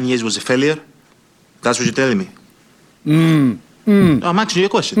other 9 years was a failure. That's what you're telling me. I'm asking you a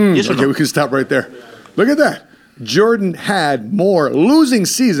question. Yes or Okay, no? we can stop right there. Look at that. Jordan had more losing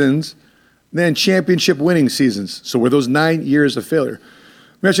seasons than championship winning seasons. So were those 9 years a failure?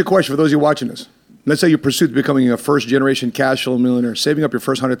 Let me ask you a question for those of you watching this. Let's say you pursued becoming a first generation cash flow millionaire, saving up your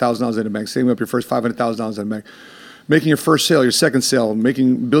first $100,000 in the bank, saving up your first $500,000 in the bank, making your first sale, your second sale,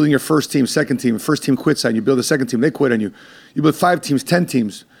 building your first team, second team, first team quits on you, build a second team, they quit on you. You build 5 teams, 10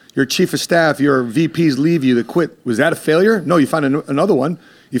 teams. Your chief of staff, your VPs leave you, they quit. Was that a failure? No, you found another one.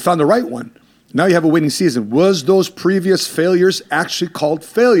 You found the right one. Now you have a winning season. Was those previous failures actually called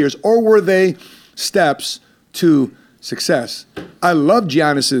failures, or were they steps to success? I love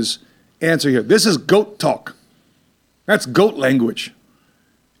Giannis's answer here. This is GOAT talk. That's GOAT language.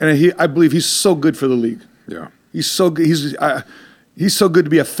 And I believe he's so good for the league. Yeah. He's so good. He's so good to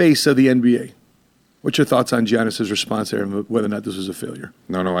be a face of the NBA. What's your thoughts on Giannis's response there and whether or not this was a failure?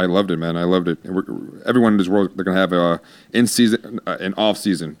 No, I loved it, man. I loved it. Everyone in this world, they're going to have a in-season, an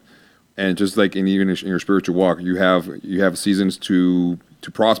off-season. And just like even in your spiritual walk, you have seasons to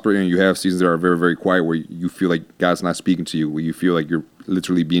prosper, and you have seasons that are very, very quiet where you feel like God's not speaking to you, where you feel like you're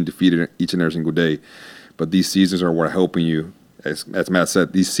literally being defeated each and every single day. But these seasons are what are helping you. As Matt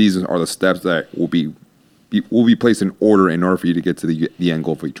said, these seasons are the steps that will be placed in order for you to get to the end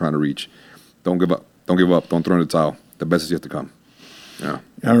goal that you're trying to reach. Don't give up. Don't give up. Don't throw in the towel. The best is yet to come. Yeah.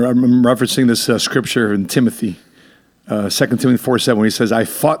 I'm referencing this scripture in Timothy, 2 Timothy 4:7, when he says, I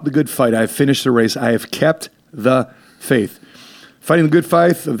fought the good fight. I have finished the race. I have kept the faith. Fighting the good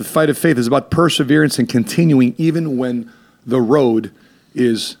fight, the fight of faith, is about perseverance and continuing even when the road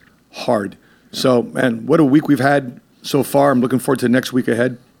is hard. So, man, what a week we've had so far. I'm looking forward to the next week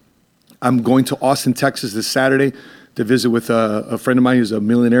ahead. I'm going to Austin, Texas this Saturday to visit with a friend of mine who's a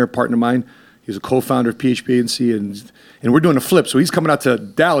millionaire partner of mine. He's a co-founder of PHP Agency, and we're doing a flip. So he's coming out to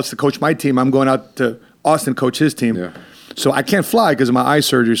Dallas to coach my team. I'm going out to Austin to coach his team. Yeah. So I can't fly because of my eye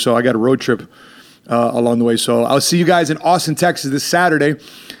surgery, so I got a road trip along the way. So I'll see you guys in Austin, Texas this Saturday.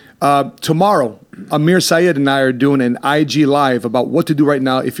 Tomorrow, Amir Syed and I are doing an IG Live about what to do right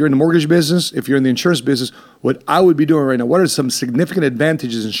now. If you're in the mortgage business, if you're in the insurance business, what I would be doing right now, what are some significant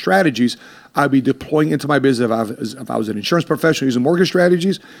advantages and strategies I'd be deploying into my business if I was an insurance professional using mortgage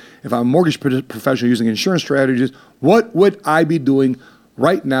strategies, if I'm a mortgage professional using insurance strategies, what would I be doing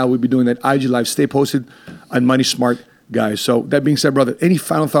right now? We'd be doing that IG Live. Stay posted on Money Smart Guys. So that being said, brother, any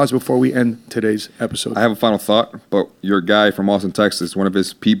final thoughts before we end today's episode? I have a final thought, but your guy from Austin, Texas, one of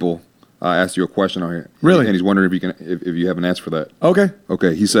his people asked you a question on here. Really? And he's wondering if you have an answer for that.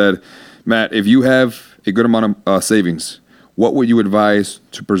 Okay. He said, Matt, if you have a good amount of savings, what would you advise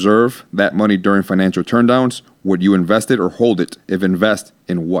to preserve that money during financial turndowns? Would you invest it or hold it? If invest,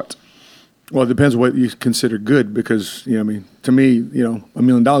 in what? Well, it depends what you consider good, because, to me, $1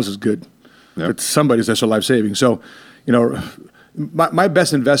 million is good. Yep. But to somebody's, that's a life saving. So, my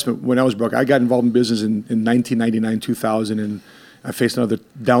best investment when I was broke, I got involved in business in 1999, 2000, and I faced another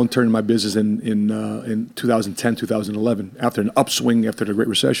downturn in my business in 2010, 2011, after an upswing after the Great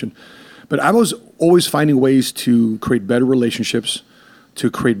Recession. But I was always finding ways to create better relationships,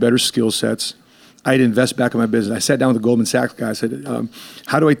 to create better skill sets. I'd invest back in my business. I sat down with the Goldman Sachs guy. I said,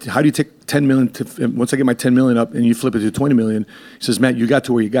 how do you take 10 million once I get my 10 million up and you flip it to 20 million? He says, Matt, you got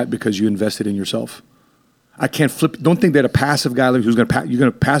to where you got because you invested in yourself. I can't flip. Don't think that a passive guy who's going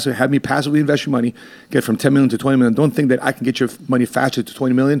to have me passively invest your money, get from 10 million to 20 million. Don't think that I can get your money faster to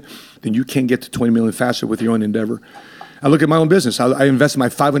 20 million. Then you can't get to 20 million faster with your own endeavor. I look at my own business. I invested my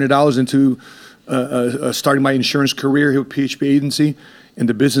 $500 into starting my insurance career here with PHP Agency, and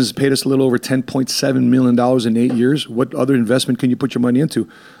the business paid us a little over $10.7 million in 8 years. What other investment can you put your money into?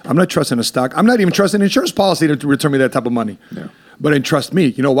 I'm not trusting a stock. I'm not even trusting an insurance policy to return me that type of money. Yeah. But trust me.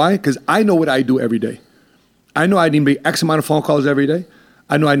 You know why? Because I know what I do every day. I know I need to make X amount of phone calls every day.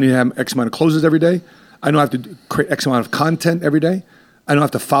 I know I need to have X amount of closes every day. I know I have to create X amount of content every day. I don't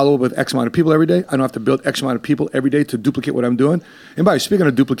have to follow up with X amount of people every day. I don't have to build X amount of people every day to duplicate what I'm doing. And by speaking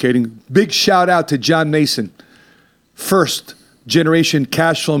of duplicating, big shout out to John Mason, first generation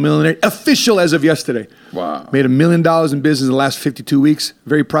cash flow millionaire, official as of yesterday. Wow. Made $1 million in business in the last 52 weeks.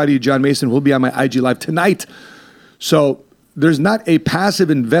 Very proud of you, John Mason. We'll be on my IG Live tonight. So there's not a passive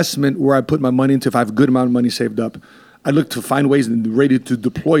investment where I put my money into if I have a good amount of money saved up. I look to find ways and ready to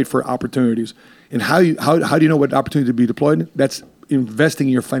deploy it for opportunities. And how do you know what opportunity to be deployed? That's investing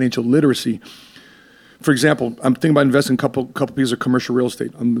in your financial literacy. For example, I'm thinking about investing in a couple pieces of commercial real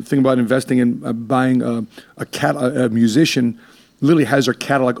estate. I'm thinking about investing in buying a musician literally has their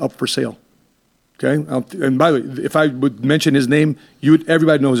catalog up for sale. Okay, and by the way, if I would mention his name,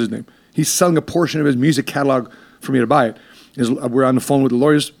 everybody knows his name. He's selling a portion of his music catalog for me to buy it. We're on the phone with the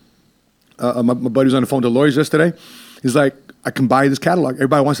lawyers. My buddy was on the phone with the lawyers yesterday. He's like, I can buy this catalog.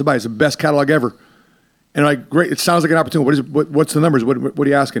 Everybody wants to buy it. It's the best catalog ever. And I'm like, great. It sounds like an opportunity. What's the numbers? What are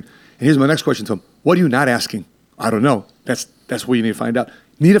you asking? And here's my next question to him. What are you not asking? I don't know. That's what you need to find out.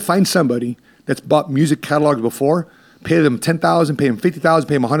 You need to find somebody that's bought music catalogs before, pay them $10,000, pay them $50,000,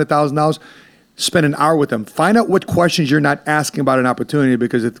 pay them $100,000, spend an hour with them. Find out what questions you're not asking about an opportunity,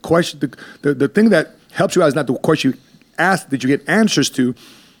 because the thing that helps you out is not the question you ask that you get answers to.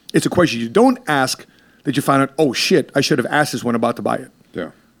 It's a question you don't ask that you find out, oh shit, I should have asked this when I'm about to buy it.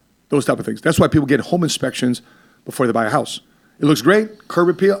 Yeah. Those type of things. That's why people get home inspections before they buy a house. It looks great, curb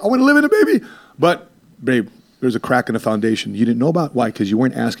appeal, I want to live in it, baby. But, babe, there's a crack in the foundation you didn't know about. Why? Because you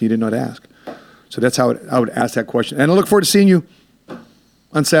weren't asking, you didn't know to ask. So that's how I would ask that question. And I look forward to seeing you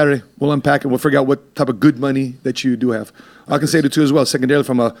on Saturday. We'll unpack it. We'll figure out what type of good money that you do have. I can say it too as well. Secondarily,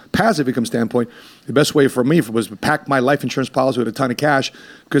 from a passive income standpoint, the best way for me was to pack my life insurance policy with a ton of cash,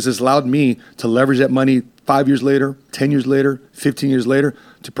 because it's allowed me to leverage that money 5 years later, 10 years later, 15 years later,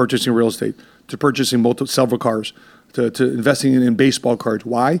 to purchasing real estate, to purchasing several cars, to investing in baseball cards.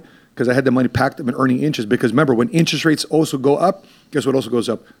 Why? Because I had the money packed up and earning interest. Because remember, when interest rates also go up, guess what also goes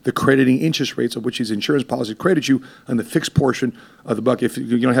up? The crediting interest rates, of which these insurance policies credit you on the fixed portion of the buck. If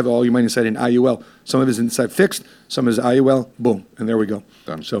you don't have all your money inside in IUL, some of it is inside fixed, some is IUL, boom, and there we go.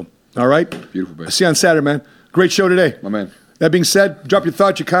 Done. So, all right? Beautiful, baby. I'll see you on Saturday, man. Great show today. My man. That being said, drop your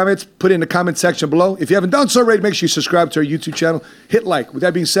thoughts, your comments, put it in the comment section below. If you haven't done so already, make sure you subscribe to our YouTube channel. Hit like. With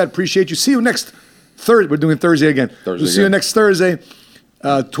that being said, appreciate you. See you next Thursday. We're doing Thursday again. We'll see you next Thursday.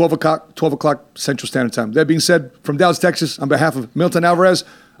 12 o'clock Central Standard Time. That being said, from Dallas, Texas, on behalf of Milton Alvarez,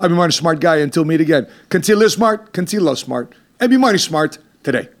 I've been Marty Smart Guy. Until meet again. Continue to live smart, continue to love smart, and be mighty smart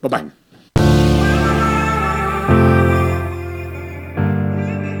today. Bye-bye.